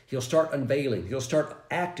Him. He'll start unveiling. He'll start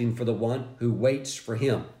acting for the one who waits for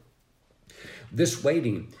Him. This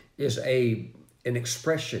waiting is an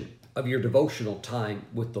expression of your devotional time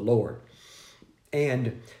with the Lord.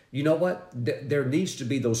 And you know what? There needs to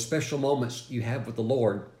be those special moments you have with the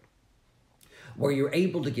Lord where you're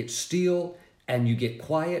able to get still and you get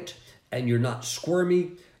quiet and you're not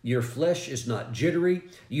squirmy. Your flesh is not jittery.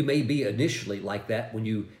 You may be initially like that when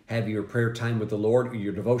you have your prayer time with the Lord or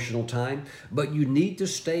your devotional time, but you need to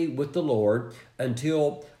stay with the Lord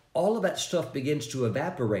until all of that stuff begins to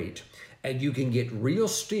evaporate and you can get real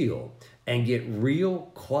still and get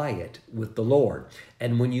real quiet with the Lord.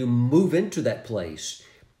 And when you move into that place,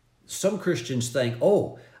 some Christians think,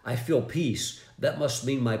 oh, I feel peace. That must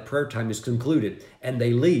mean my prayer time is concluded. And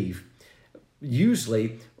they leave.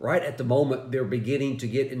 Usually, right at the moment, they're beginning to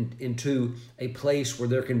get into a place where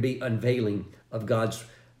there can be unveiling of God's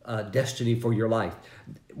destiny for your life.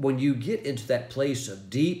 When you get into that place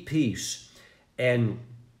of deep peace, and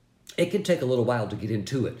it can take a little while to get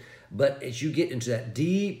into it, but as you get into that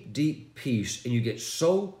deep, deep peace and you get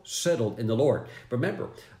so settled in the Lord,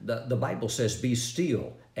 remember, the Bible says, be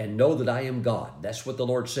still and know that I am God. That's what the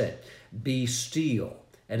Lord said. Be still.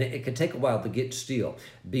 And it can take a while to get still.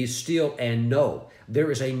 Be still and know. There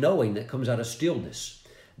is a knowing that comes out of stillness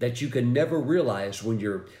that you can never realize when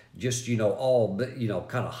you're just, all,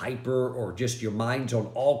 kind of hyper or just your mind's on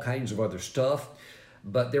all kinds of other stuff.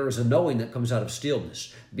 But there is a knowing that comes out of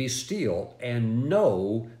stillness. Be still and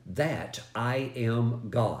know that I am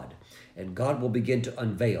God. And God will begin to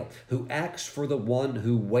unveil, who acts for the one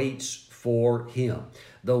who waits for Him.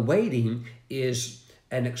 The waiting is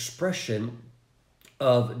an expression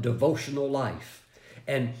of devotional life.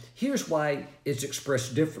 And here's why it's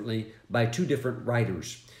expressed differently by two different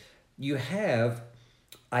writers. You have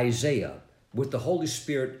Isaiah with the Holy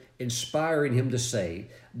Spirit inspiring him to say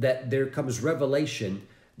that there comes revelation,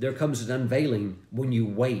 there comes an unveiling when you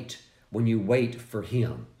wait for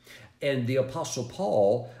Him. And the Apostle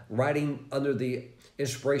Paul, writing under the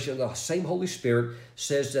inspiration of the same Holy Spirit,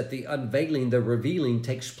 says that the unveiling, the revealing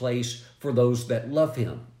takes place for those that love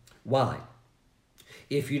Him. Why?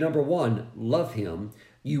 If you, number one, love Him,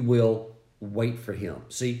 you will wait for Him.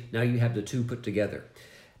 See, now you have the two put together.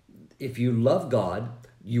 If you love God,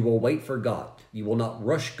 you will wait for God. You will not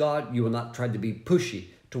rush God. You will not try to be pushy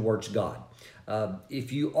towards God.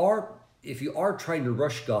 If you are if you are trying to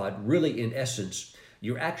rush God, really in essence,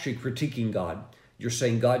 you're actually critiquing God. You're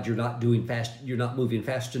saying, God, you're not doing fast, you're not moving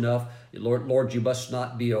fast enough. Lord, you must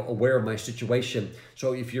not be aware of my situation.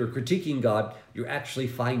 So if you're critiquing God, you're actually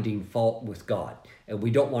finding fault with God. And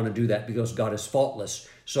we don't want to do that because God is faultless.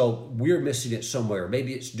 So we're missing it somewhere.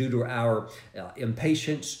 Maybe it's due to our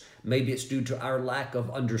impatience. Maybe it's due to our lack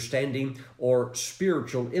of understanding or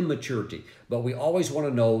spiritual immaturity. But we always want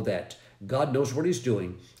to know that God knows what he's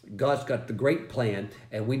doing. God's got the great plan,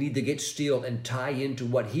 and we need to get still and tie into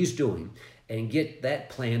what he's doing and get that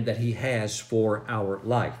plan that he has for our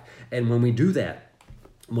life. And when we do that,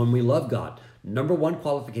 when we love God, number one,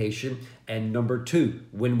 qualification, and number two,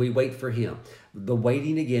 when we wait for him. The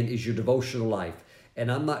waiting, again, is your devotional life.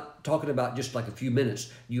 And I'm not talking about just like a few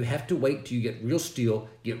minutes. You have to wait till you get real still,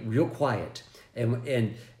 get real quiet,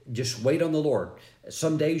 and just wait on the Lord.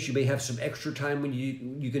 Some days you may have some extra time when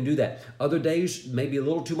you can do that. Other days, maybe a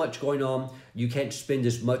little too much going on. You can't spend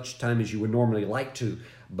as much time as you would normally like to.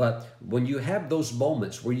 But when you have those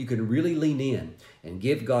moments where you can really lean in and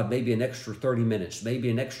give God maybe an extra 30 minutes, maybe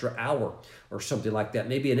an extra hour or something like that,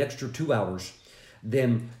 maybe an extra 2 hours,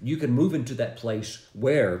 then you can move into that place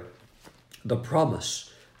where the promise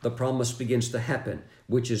begins to happen,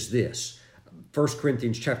 which is this. 1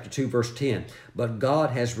 Corinthians chapter 2, verse 10, but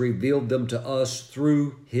God has revealed them to us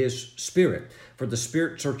through his Spirit. For the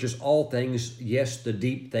Spirit searches all things, yes, the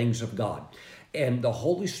deep things of God. And the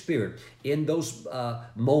Holy Spirit, in those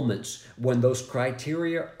moments when those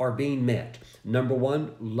criteria are being met, number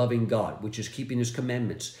one, loving God, which is keeping his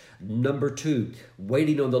commandments. Number two,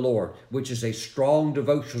 waiting on the Lord, which is a strong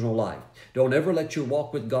devotional life. Don't ever let your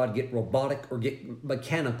walk with God get robotic or get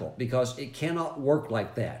mechanical, because it cannot work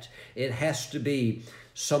like that. It has to be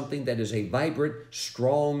something that is a vibrant,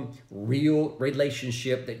 strong, real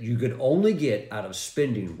relationship that you could only get out of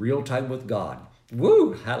spending real time with God.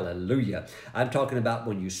 Woo, hallelujah. I'm talking about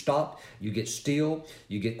when you stop, you get still,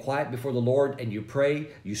 you get quiet before the Lord, and you pray,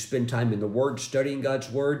 you spend time in the Word, studying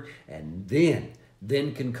God's Word, and then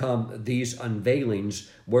can come these unveilings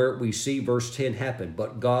where we see verse 10 happen.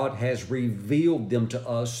 But God has revealed them to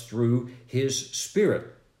us through his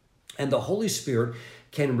Spirit. And the Holy Spirit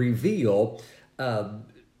can reveal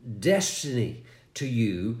destiny to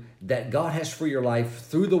you that God has for your life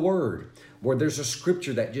through the Word, where there's a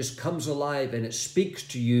scripture that just comes alive and it speaks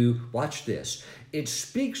to you. Watch this. It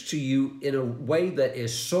speaks to you in a way that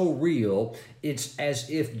is so real, it's as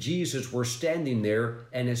if Jesus were standing there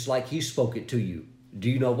and it's like he spoke it to you. Do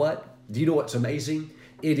you know what? Do you know what's amazing?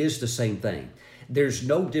 It is the same thing. There's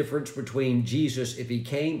no difference between Jesus if he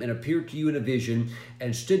came and appeared to you in a vision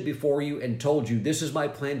and stood before you and told you, this is my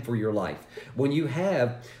plan for your life. When you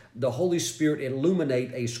have the Holy Spirit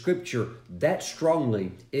illuminate a scripture that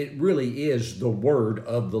strongly, it really is the word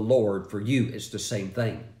of the Lord for you. It's the same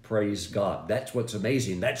thing. Praise God. That's what's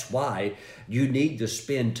amazing. That's why you need to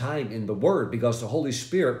spend time in the Word, because the Holy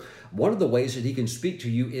Spirit, one of the ways that he can speak to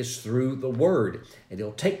you is through the Word. And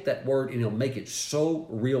he'll take that Word and he'll make it so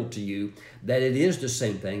real to you that it is the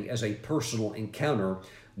same thing as a personal encounter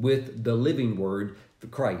with the living Word, the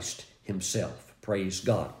Christ himself. Praise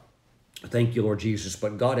God. Thank you, Lord Jesus.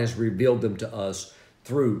 But God has revealed them to us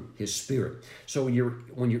through his Spirit. So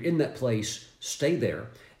when you're in that place, stay there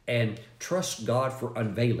and trust God for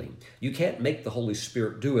unveiling. You can't make the Holy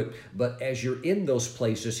Spirit do it, but as you're in those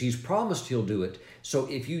places, he's promised he'll do it. So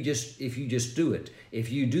if you just do it,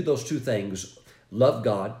 if you do those two things, love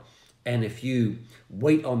God, and if you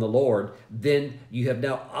wait on the Lord, then you have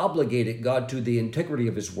now obligated God to the integrity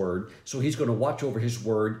of his word. So he's going to watch over his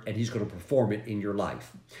word and he's going to perform it in your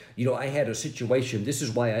life. You know, I had a situation. This is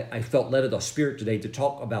why I felt led of the Spirit today to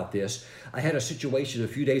talk about this. I had a situation a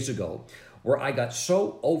few days ago where I got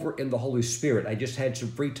so over in the Holy Spirit. I just had some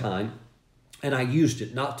free time and I used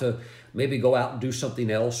it not to maybe go out and do something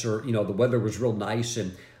else, or, you know, the weather was real nice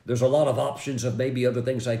and there's a lot of options of maybe other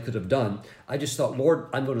things I could have done. I just thought, Lord,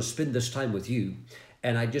 I'm going to spend this time with you.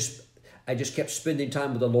 And I just kept spending time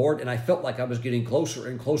with the Lord, and I felt like I was getting closer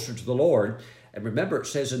and closer to the Lord. And remember, it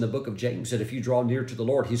says in the book of James that if you draw near to the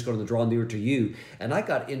Lord, he's going to draw near to you. And I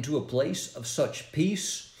got into a place of such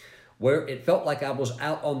peace where it felt like I was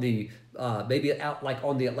out on the, maybe out like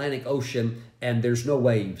on the Atlantic Ocean, and there's no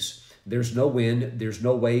waves. There's no wind, there's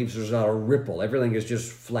no waves, there's not a ripple. Everything is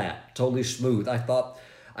just flat, totally smooth. I thought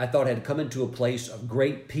I had come into a place of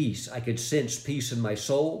great peace. I could sense peace in my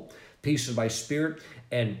soul, peace in my spirit,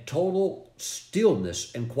 and total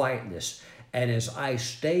stillness and quietness. And as I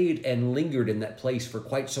stayed and lingered in that place for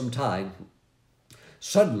quite some time,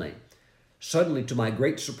 suddenly to my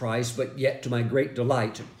great surprise, but yet to my great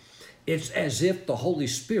delight, it's as if the Holy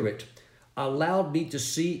Spirit allowed me to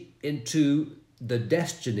see into the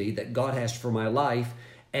destiny that God has for my life.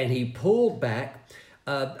 And he pulled back.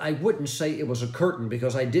 I wouldn't say it was a curtain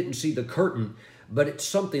because I didn't see the curtain, but it's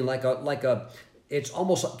something it's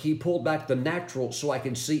almost like he pulled back the natural so I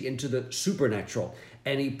can see into the supernatural.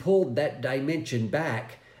 And he pulled that dimension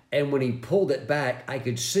back. And when he pulled it back, I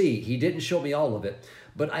could see, he didn't show me all of it,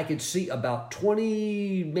 but I could see about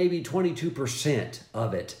 20, maybe 22%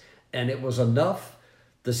 of it. And it was enough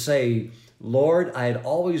to say, Lord, I had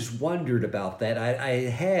always wondered about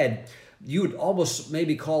that. You would almost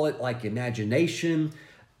maybe call it like imagination.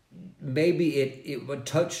 Maybe it would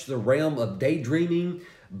touch the realm of daydreaming,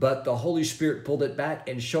 but the Holy Spirit pulled it back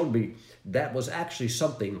and showed me that was actually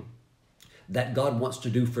something that God wants to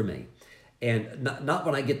do for me. And not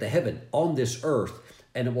when I get to heaven, on this earth,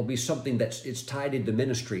 and it will be something it's tied into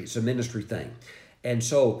ministry. It's a ministry thing. And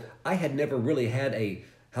so I had never really had a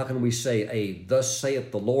thus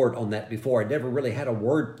saith the Lord on that before. I never really had a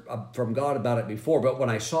word from God about it before, but when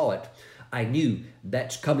I saw it, I knew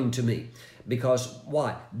that's coming to me. Because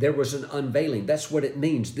why? There was an unveiling. That's what it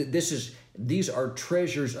means. These are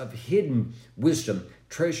treasures of hidden wisdom,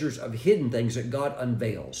 treasures of hidden things that God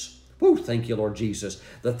unveils. Woo, thank you, Lord Jesus.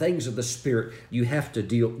 The things of the Spirit, you have to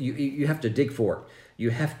you have to dig for it. You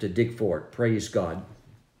have to dig for it. Praise God.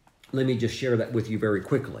 Let me just share that with you very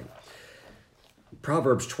quickly.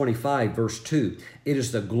 Proverbs 25, verse 2, it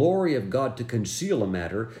is the glory of God to conceal a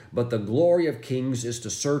matter, but the glory of kings is to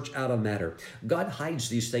search out a matter. God hides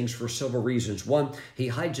these things for several reasons. One, he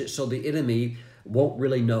hides it so the enemy won't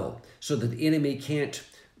really know, so that the enemy can't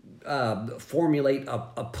formulate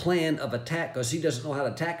a plan of attack, because he doesn't know how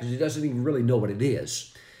to attack, because he doesn't even really know what it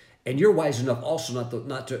is. And you're wise enough also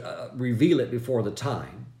not to reveal it before the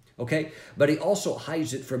time. Okay? But he also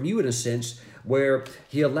hides it from you in a sense where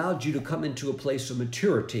he allowed you to come into a place of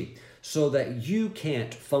maturity so that you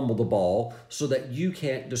can't fumble the ball, so that you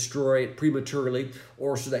can't destroy it prematurely,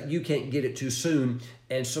 or so that you can't get it too soon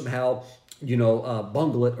and somehow,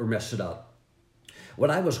 bungle it or mess it up.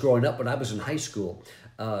 When I was growing up, when I was in high school,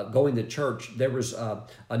 going to church, there was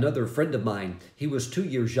another friend of mine. He was 2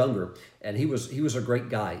 years younger, and he was a great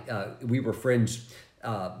guy. We were friends.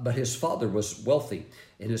 But his father was wealthy,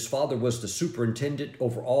 and his father was the superintendent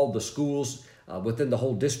over all the schools within the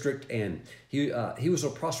whole district, and he was a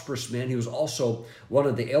prosperous man. He was also one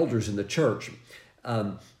of the elders in the church.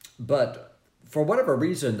 But for whatever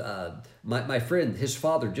reason, my friend, his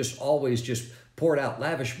father just always just poured out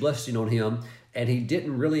lavish blessing on him, and he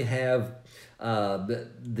didn't really have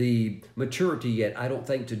the maturity yet, I don't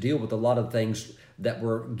think, to deal with a lot of things that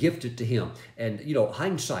were gifted to him. And,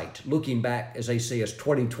 hindsight, looking back, as they say, is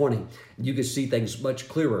 20/20. You can see things much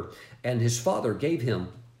clearer. And his father gave him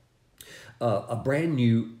a brand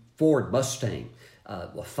new Ford Mustang, a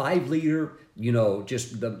 5-liter,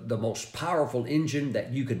 just the most powerful engine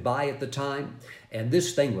that you could buy at the time. And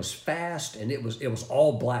this thing was fast, and it was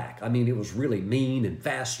all black. I mean, it was really mean and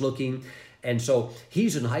fast looking. And so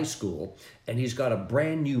he's in high school, and he's got a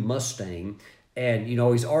brand new Mustang. And,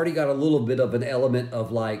 he's already got a little bit of an element of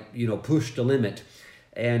push to limit.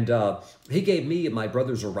 And he gave me and my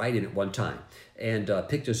brothers a ride in it one time, and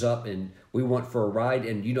picked us up, and we went for a ride.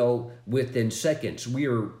 And, within seconds,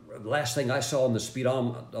 the last thing I saw on the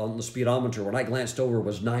speedometer when I glanced over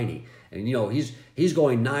was 90. And, he's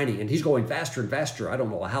going 90, and he's going faster and faster. I don't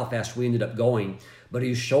know how fast we ended up going, but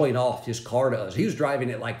he's showing off his car to us. He was driving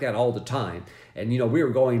it like that all the time. And, we were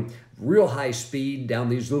going real high speed down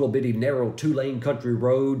these little bitty narrow 2-lane country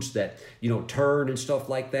roads that, turn and stuff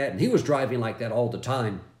like that. And he was driving like that all the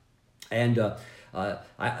time. And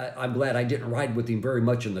I'm glad I didn't ride with him very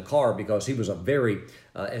much in the car, because he was a very,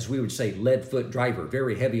 as we would say, lead foot driver,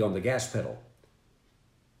 very heavy on the gas pedal.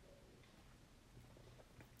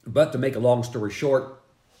 But to make a long story short,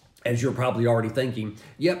 as you're probably already thinking,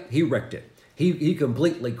 yep, he wrecked it. He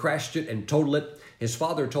completely crashed it and totaled it. His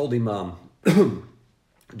father told him,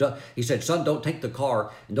 he said, son, don't take the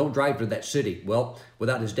car and don't drive to that city. Well,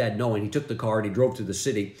 without his dad knowing, he took the car and he drove to the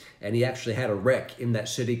city, and he actually had a wreck in that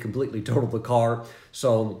city, completely totaled the car.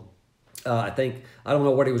 So I don't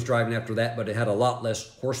know what he was driving after that, but it had a lot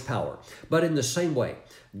less horsepower. But in the same way,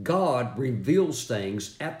 God reveals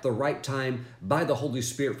things at the right time by the Holy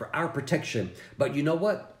Spirit for our protection. But you know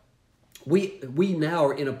what? We now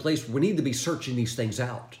are in a place where we need to be searching these things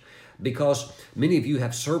out, because many of you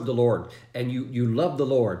have served the Lord, and you love the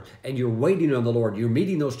Lord, and you're waiting on the Lord. You're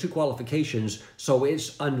meeting those two qualifications, so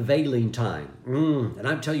it's unveiling time. And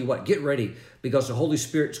I'm telling you what, get ready, because the Holy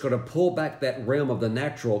Spirit's going to pull back that realm of the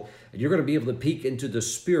natural, and you're going to be able to peek into the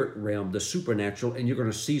spirit realm, the supernatural, and you're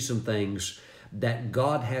going to see some things that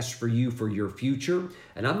God has for you for your future.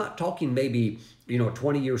 And I'm not talking maybe,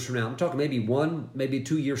 20 years from now. I'm talking maybe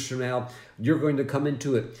 2 years from now, you're going to come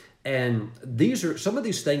into it. And these are some of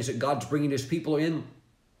these things that God's bringing his people in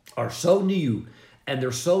are so new and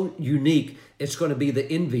they're so unique. It's going to be the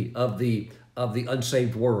envy of the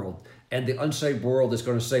unsaved world. And the unsaved world is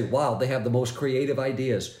going to say, wow, they have the most creative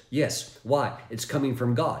ideas. Yes. Why? It's coming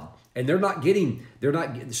from God. And they're not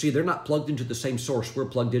plugged into the same source we're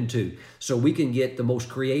plugged into. So we can get the most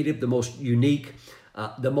creative, the most unique,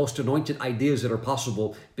 the most anointed ideas that are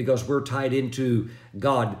possible because we're tied into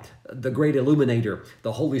God, the great illuminator,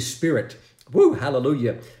 the Holy Spirit. Woo,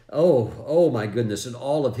 hallelujah. Oh my goodness. And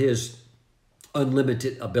all of his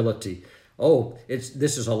unlimited ability.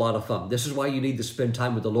 This is a lot of fun. This is why you need to spend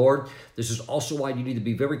time with the Lord. This is also why you need to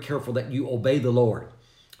be very careful that you obey the Lord.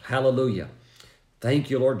 Hallelujah.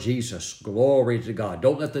 Thank you, Lord Jesus. Glory to God.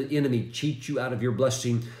 Don't let the enemy cheat you out of your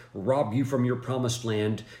blessing, rob you from your promised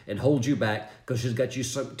land, and hold you back because he's got you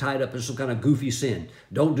tied up in some kind of goofy sin.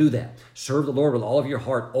 Don't do that. Serve the Lord with all of your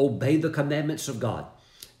heart. Obey the commandments of God.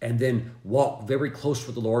 And then walk very close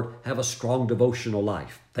with the Lord. Have a strong devotional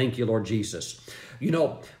life. Thank you, Lord Jesus.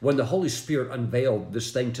 When the Holy Spirit unveiled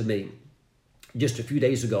this thing to me just a few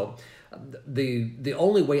days ago, the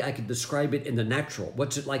only way I could describe it in the natural,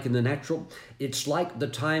 what's it like in the natural? It's like the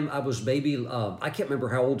time I was maybe, I can't remember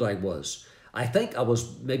how old I was. I think I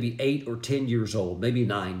was maybe 8 or 10 years old, maybe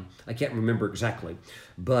 9. I can't remember exactly.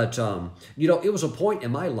 But, it was a point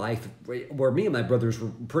in my life where me and my brothers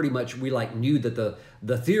were pretty much, we knew that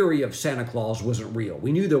the theory of Santa Claus wasn't real.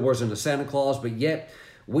 We knew there wasn't a Santa Claus, but yet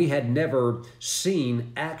we had never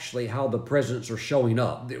seen actually how the presents are showing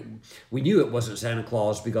up. We knew it wasn't Santa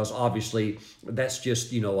Claus because obviously that's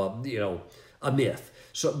just, a myth.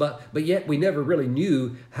 So, but yet we never really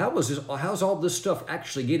knew how's all this stuff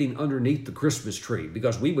actually getting underneath the Christmas tree,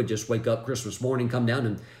 because we would just wake up Christmas morning, come down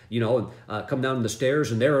and, come down the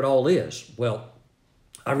stairs and there it all is. Well,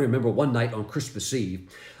 I remember one night on Christmas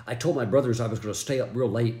Eve, I told my brothers I was going to stay up real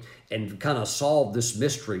late and kind of solve this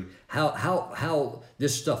mystery, how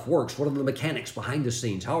this stuff works. What are the mechanics behind the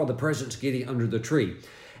scenes? How are the presents getting under the tree?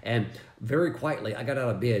 And very quietly, I got out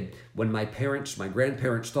of bed when my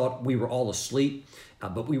grandparents thought we were all asleep,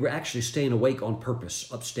 but we were actually staying awake on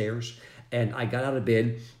purpose upstairs. And I got out of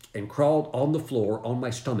bed and crawled on the floor on my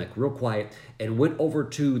stomach real quiet and went over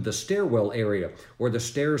to the stairwell area where the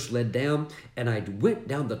stairs led down. And I went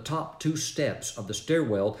down the top 2 steps of the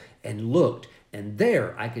stairwell and looked. And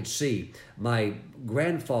there I could see my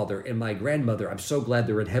grandfather and my grandmother. I'm so glad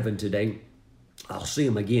they're in heaven today. I'll see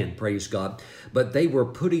them again, praise God. But they were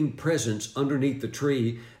putting presents underneath the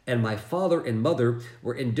tree, and my father and mother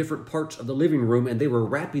were in different parts of the living room, and they were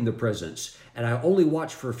wrapping the presents. And I only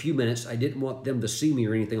watched for a few minutes. I didn't want them to see me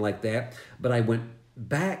or anything like that, but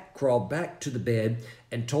I crawled back to the bed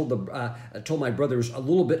and told my brothers a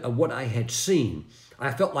little bit of what I had seen.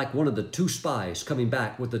 I felt like one of the 2 spies coming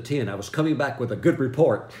back with the 10. I was coming back with a good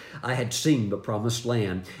report. I had seen the promised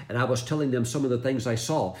land, and I was telling them some of the things I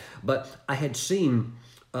saw. But I had seen,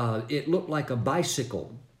 it looked like a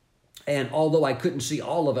bicycle. And although I couldn't see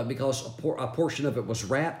all of it because a portion of it was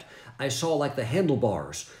wrapped, I saw like the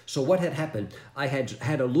handlebars. So what had happened, I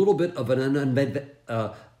had a little bit of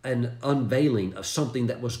an unveiling of something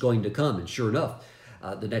that was going to come. And sure enough,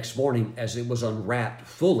 the next morning, as it was unwrapped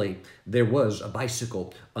fully, there was a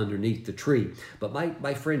bicycle underneath the tree. But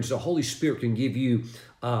my friends, the Holy Spirit can give you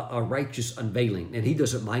a righteous unveiling, and he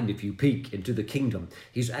doesn't mind if you peek into the kingdom.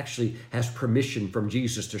 He's actually has permission from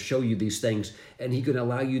Jesus to show you these things, and he can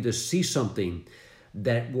allow you to see something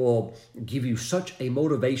that will give you such a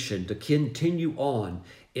motivation to continue on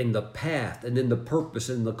in the path and in the purpose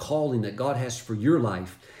and the calling that God has for your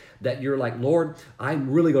life, that you're like, Lord, I'm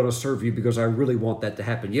really going to serve you because I really want that to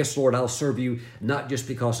happen. Yes, Lord, I'll serve you not just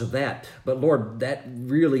because of that, but Lord, that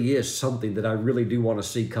really is something that I really do want to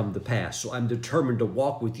see come to pass. So I'm determined to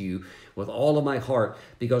walk with you with all of my heart,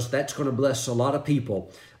 because that's going to bless a lot of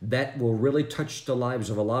people. That will really touch the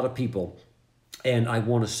lives of a lot of people. And I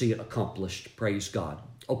want to see it accomplished. Praise God.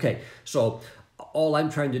 Okay, so all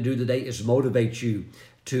I'm trying to do today is motivate you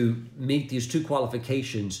to meet these 2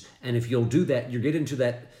 qualifications. And if you'll do that, you get into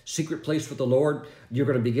that secret place with the Lord, you're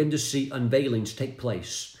going to begin to see unveilings take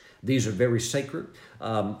place. These are very sacred.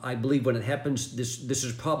 I believe when it happens, this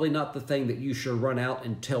is probably not the thing that you should run out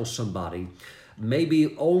and tell somebody. Maybe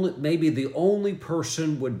the only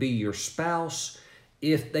person would be your spouse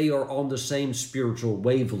if they are on the same spiritual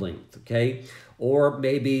wavelength, okay? Or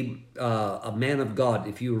maybe a man of God,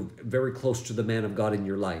 if you're very close to the man of God in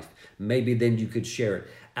your life. Maybe then you could share it.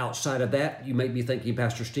 Outside of that, you may be thinking,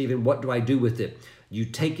 Pastor Stephen, what do I do with it? You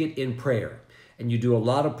take it in prayer and you do a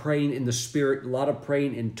lot of praying in the Spirit, a lot of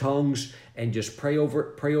praying in tongues, and just pray over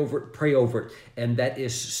it, pray over it, pray over it. And that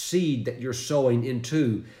is seed that you're sowing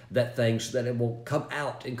into that thing so that it will come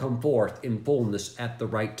out and come forth in fullness at the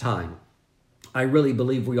right time. I really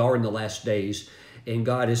believe we are in the last days, and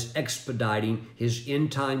God is expediting his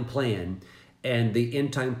end time plan and the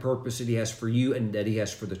end time purpose that he has for you and that he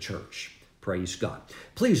has for the church. Praise God.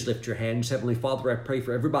 Please lift your hands. Heavenly Father, I pray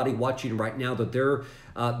for everybody watching right now that there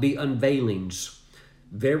be unveilings,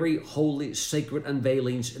 very holy, sacred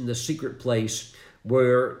unveilings in the secret place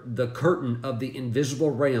where the curtain of the invisible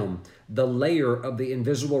realm, the layer of the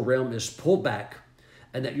invisible realm is pulled back,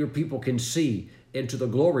 and that your people can see into the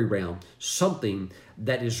glory realm something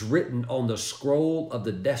that is written on the scroll of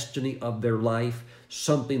the destiny of their life,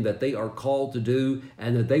 something that they are called to do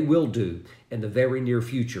and that they will do in the very near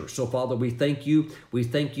future. So Father, we thank you. We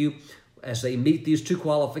thank you as they meet these two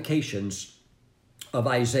qualifications of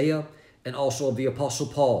Isaiah and also of the Apostle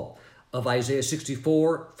Paul, of Isaiah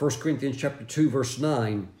 64, 1 Corinthians chapter 2, verse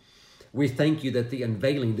 9. We thank you that the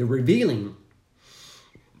unveiling, the revealing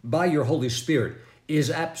by your Holy Spirit is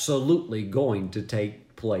absolutely going to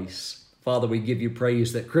take place. Father, we give you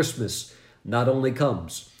praise that Christmas not only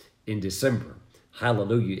comes in December,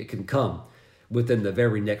 hallelujah, it can come within the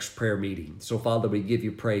very next prayer meeting. So Father, we give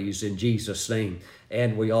you praise in Jesus' name,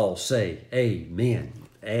 and we all say amen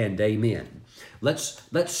and amen. Let's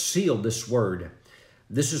seal this word.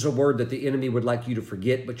 This is a word that the enemy would like you to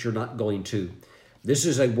forget, but you're not going to. This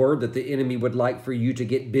is a word that the enemy would like for you to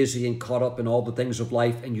get busy and caught up in all the things of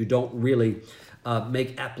life, and you don't really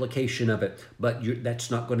make application of it, but that's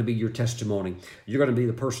not going to be your testimony. You're going to be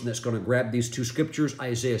the person that's going to grab these two scriptures,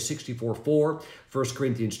 Isaiah 64:4, 1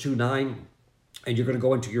 Corinthians 2:9, and you're going to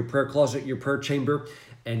go into your prayer closet, your prayer chamber,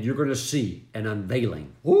 and you're going to see an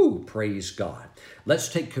unveiling. Woo! Praise God. Let's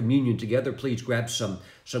take communion together. Please grab some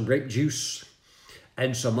grape juice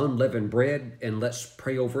and some unleavened bread, and let's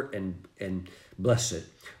pray over it and bless it.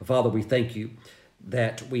 Father, we thank you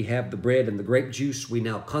that we have the bread and the grape juice. We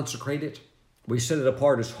now consecrate it. We set it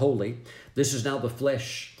apart as holy. This is now the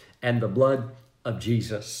flesh and the blood of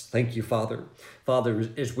Jesus. Thank you, Father. Father,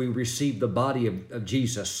 as we receive the body of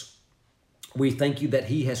Jesus, we thank you that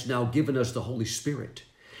he has now given us the Holy Spirit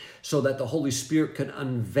so that the Holy Spirit can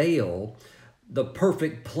unveil the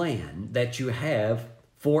perfect plan that you have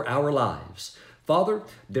for our lives. Father,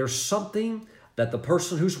 there's something that the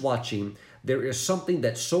person who's watching, there is something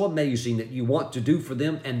that's so amazing that you want to do for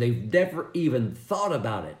them and they've never even thought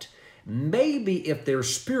about it. Maybe if they're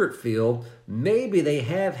spirit-filled, maybe they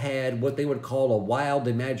have had what they would call a wild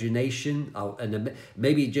imagination, and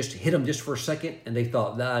maybe it just hit them just for a second, and they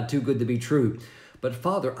thought, too good to be true. But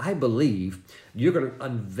Father, I believe you're going to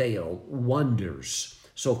unveil wonders.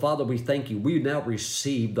 So Father, we thank you. We now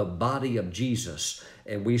receive the body of Jesus,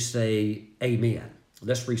 and we say amen.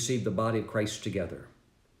 Let's receive the body of Christ together.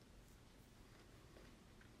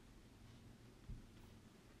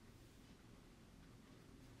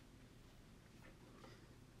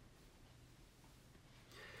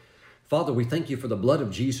 Father, we thank you for the blood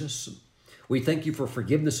of Jesus. We thank you for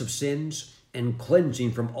forgiveness of sins and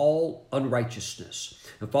cleansing from all unrighteousness.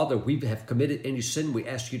 And Father, we have committed any sin. We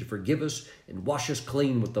ask you to forgive us and wash us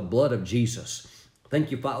clean with the blood of Jesus.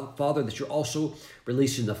 Thank you, Father, that you're also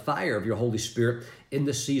releasing the fire of your Holy Spirit in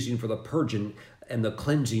this season for the purging and the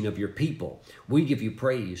cleansing of your people. We give you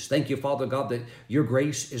praise. Thank you, Father God, that your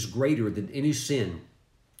grace is greater than any sin.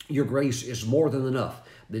 Your grace is more than enough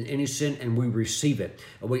than any sin, and we receive it.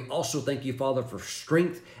 And we also thank you, Father, for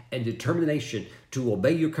strength and determination to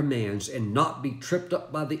obey your commands and not be tripped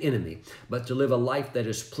up by the enemy, but to live a life that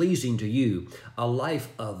is pleasing to you, a life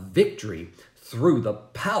of victory through the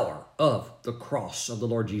power of the cross of the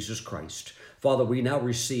Lord Jesus Christ. Father, we now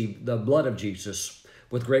receive the blood of Jesus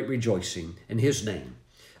with great rejoicing in his name.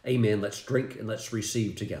 Amen. Let's drink and let's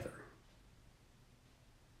receive together.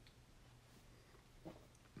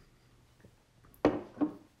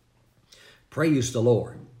 Praise the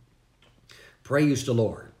Lord. Praise the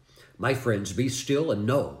Lord. My friends, be still and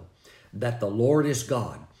know that the Lord is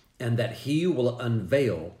God and that he will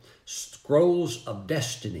unveil scrolls of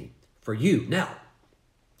destiny for you. Now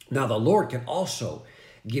the Lord can also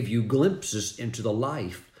give you glimpses into the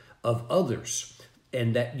life of others,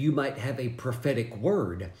 and that you might have a prophetic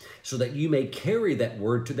word so that you may carry that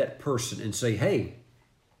word to that person and say, hey,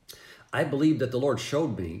 I believe that the Lord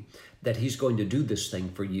showed me that he's going to do this thing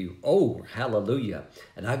for you. Oh, hallelujah.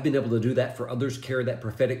 And I've been able to do that for others, carry that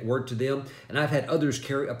prophetic word to them. And I've had others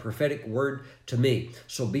carry a prophetic word to me.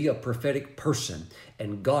 So be a prophetic person.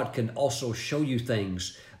 And God can also show you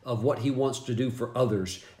things of what he wants to do for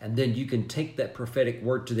others. And then you can take that prophetic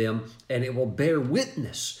word to them, and it will bear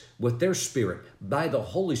witness with their spirit by the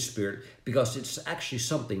Holy Spirit, because it's actually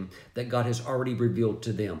something that God has already revealed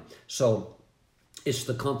to them. So it's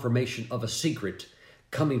the confirmation of a secret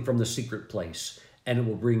coming from the secret place, and it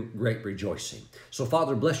will bring great rejoicing. So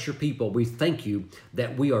Father, bless your people. We thank you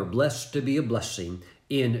that we are blessed to be a blessing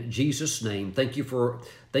in Jesus' name. Thank you for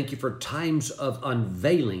times of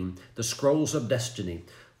unveiling the scrolls of destiny,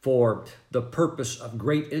 for the purpose of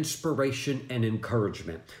great inspiration and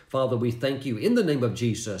encouragement. Father, we thank you in the name of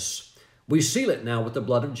Jesus. We seal it now with the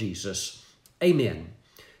blood of Jesus. Amen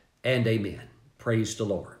and amen. Praise the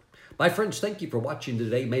Lord. My friends, thank you for watching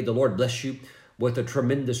today. May the Lord bless you with a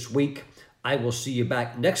tremendous week. I will see you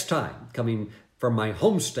back next time, coming from my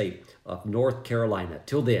home state of North Carolina.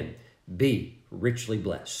 Till then, be richly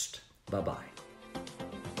blessed. Bye-bye.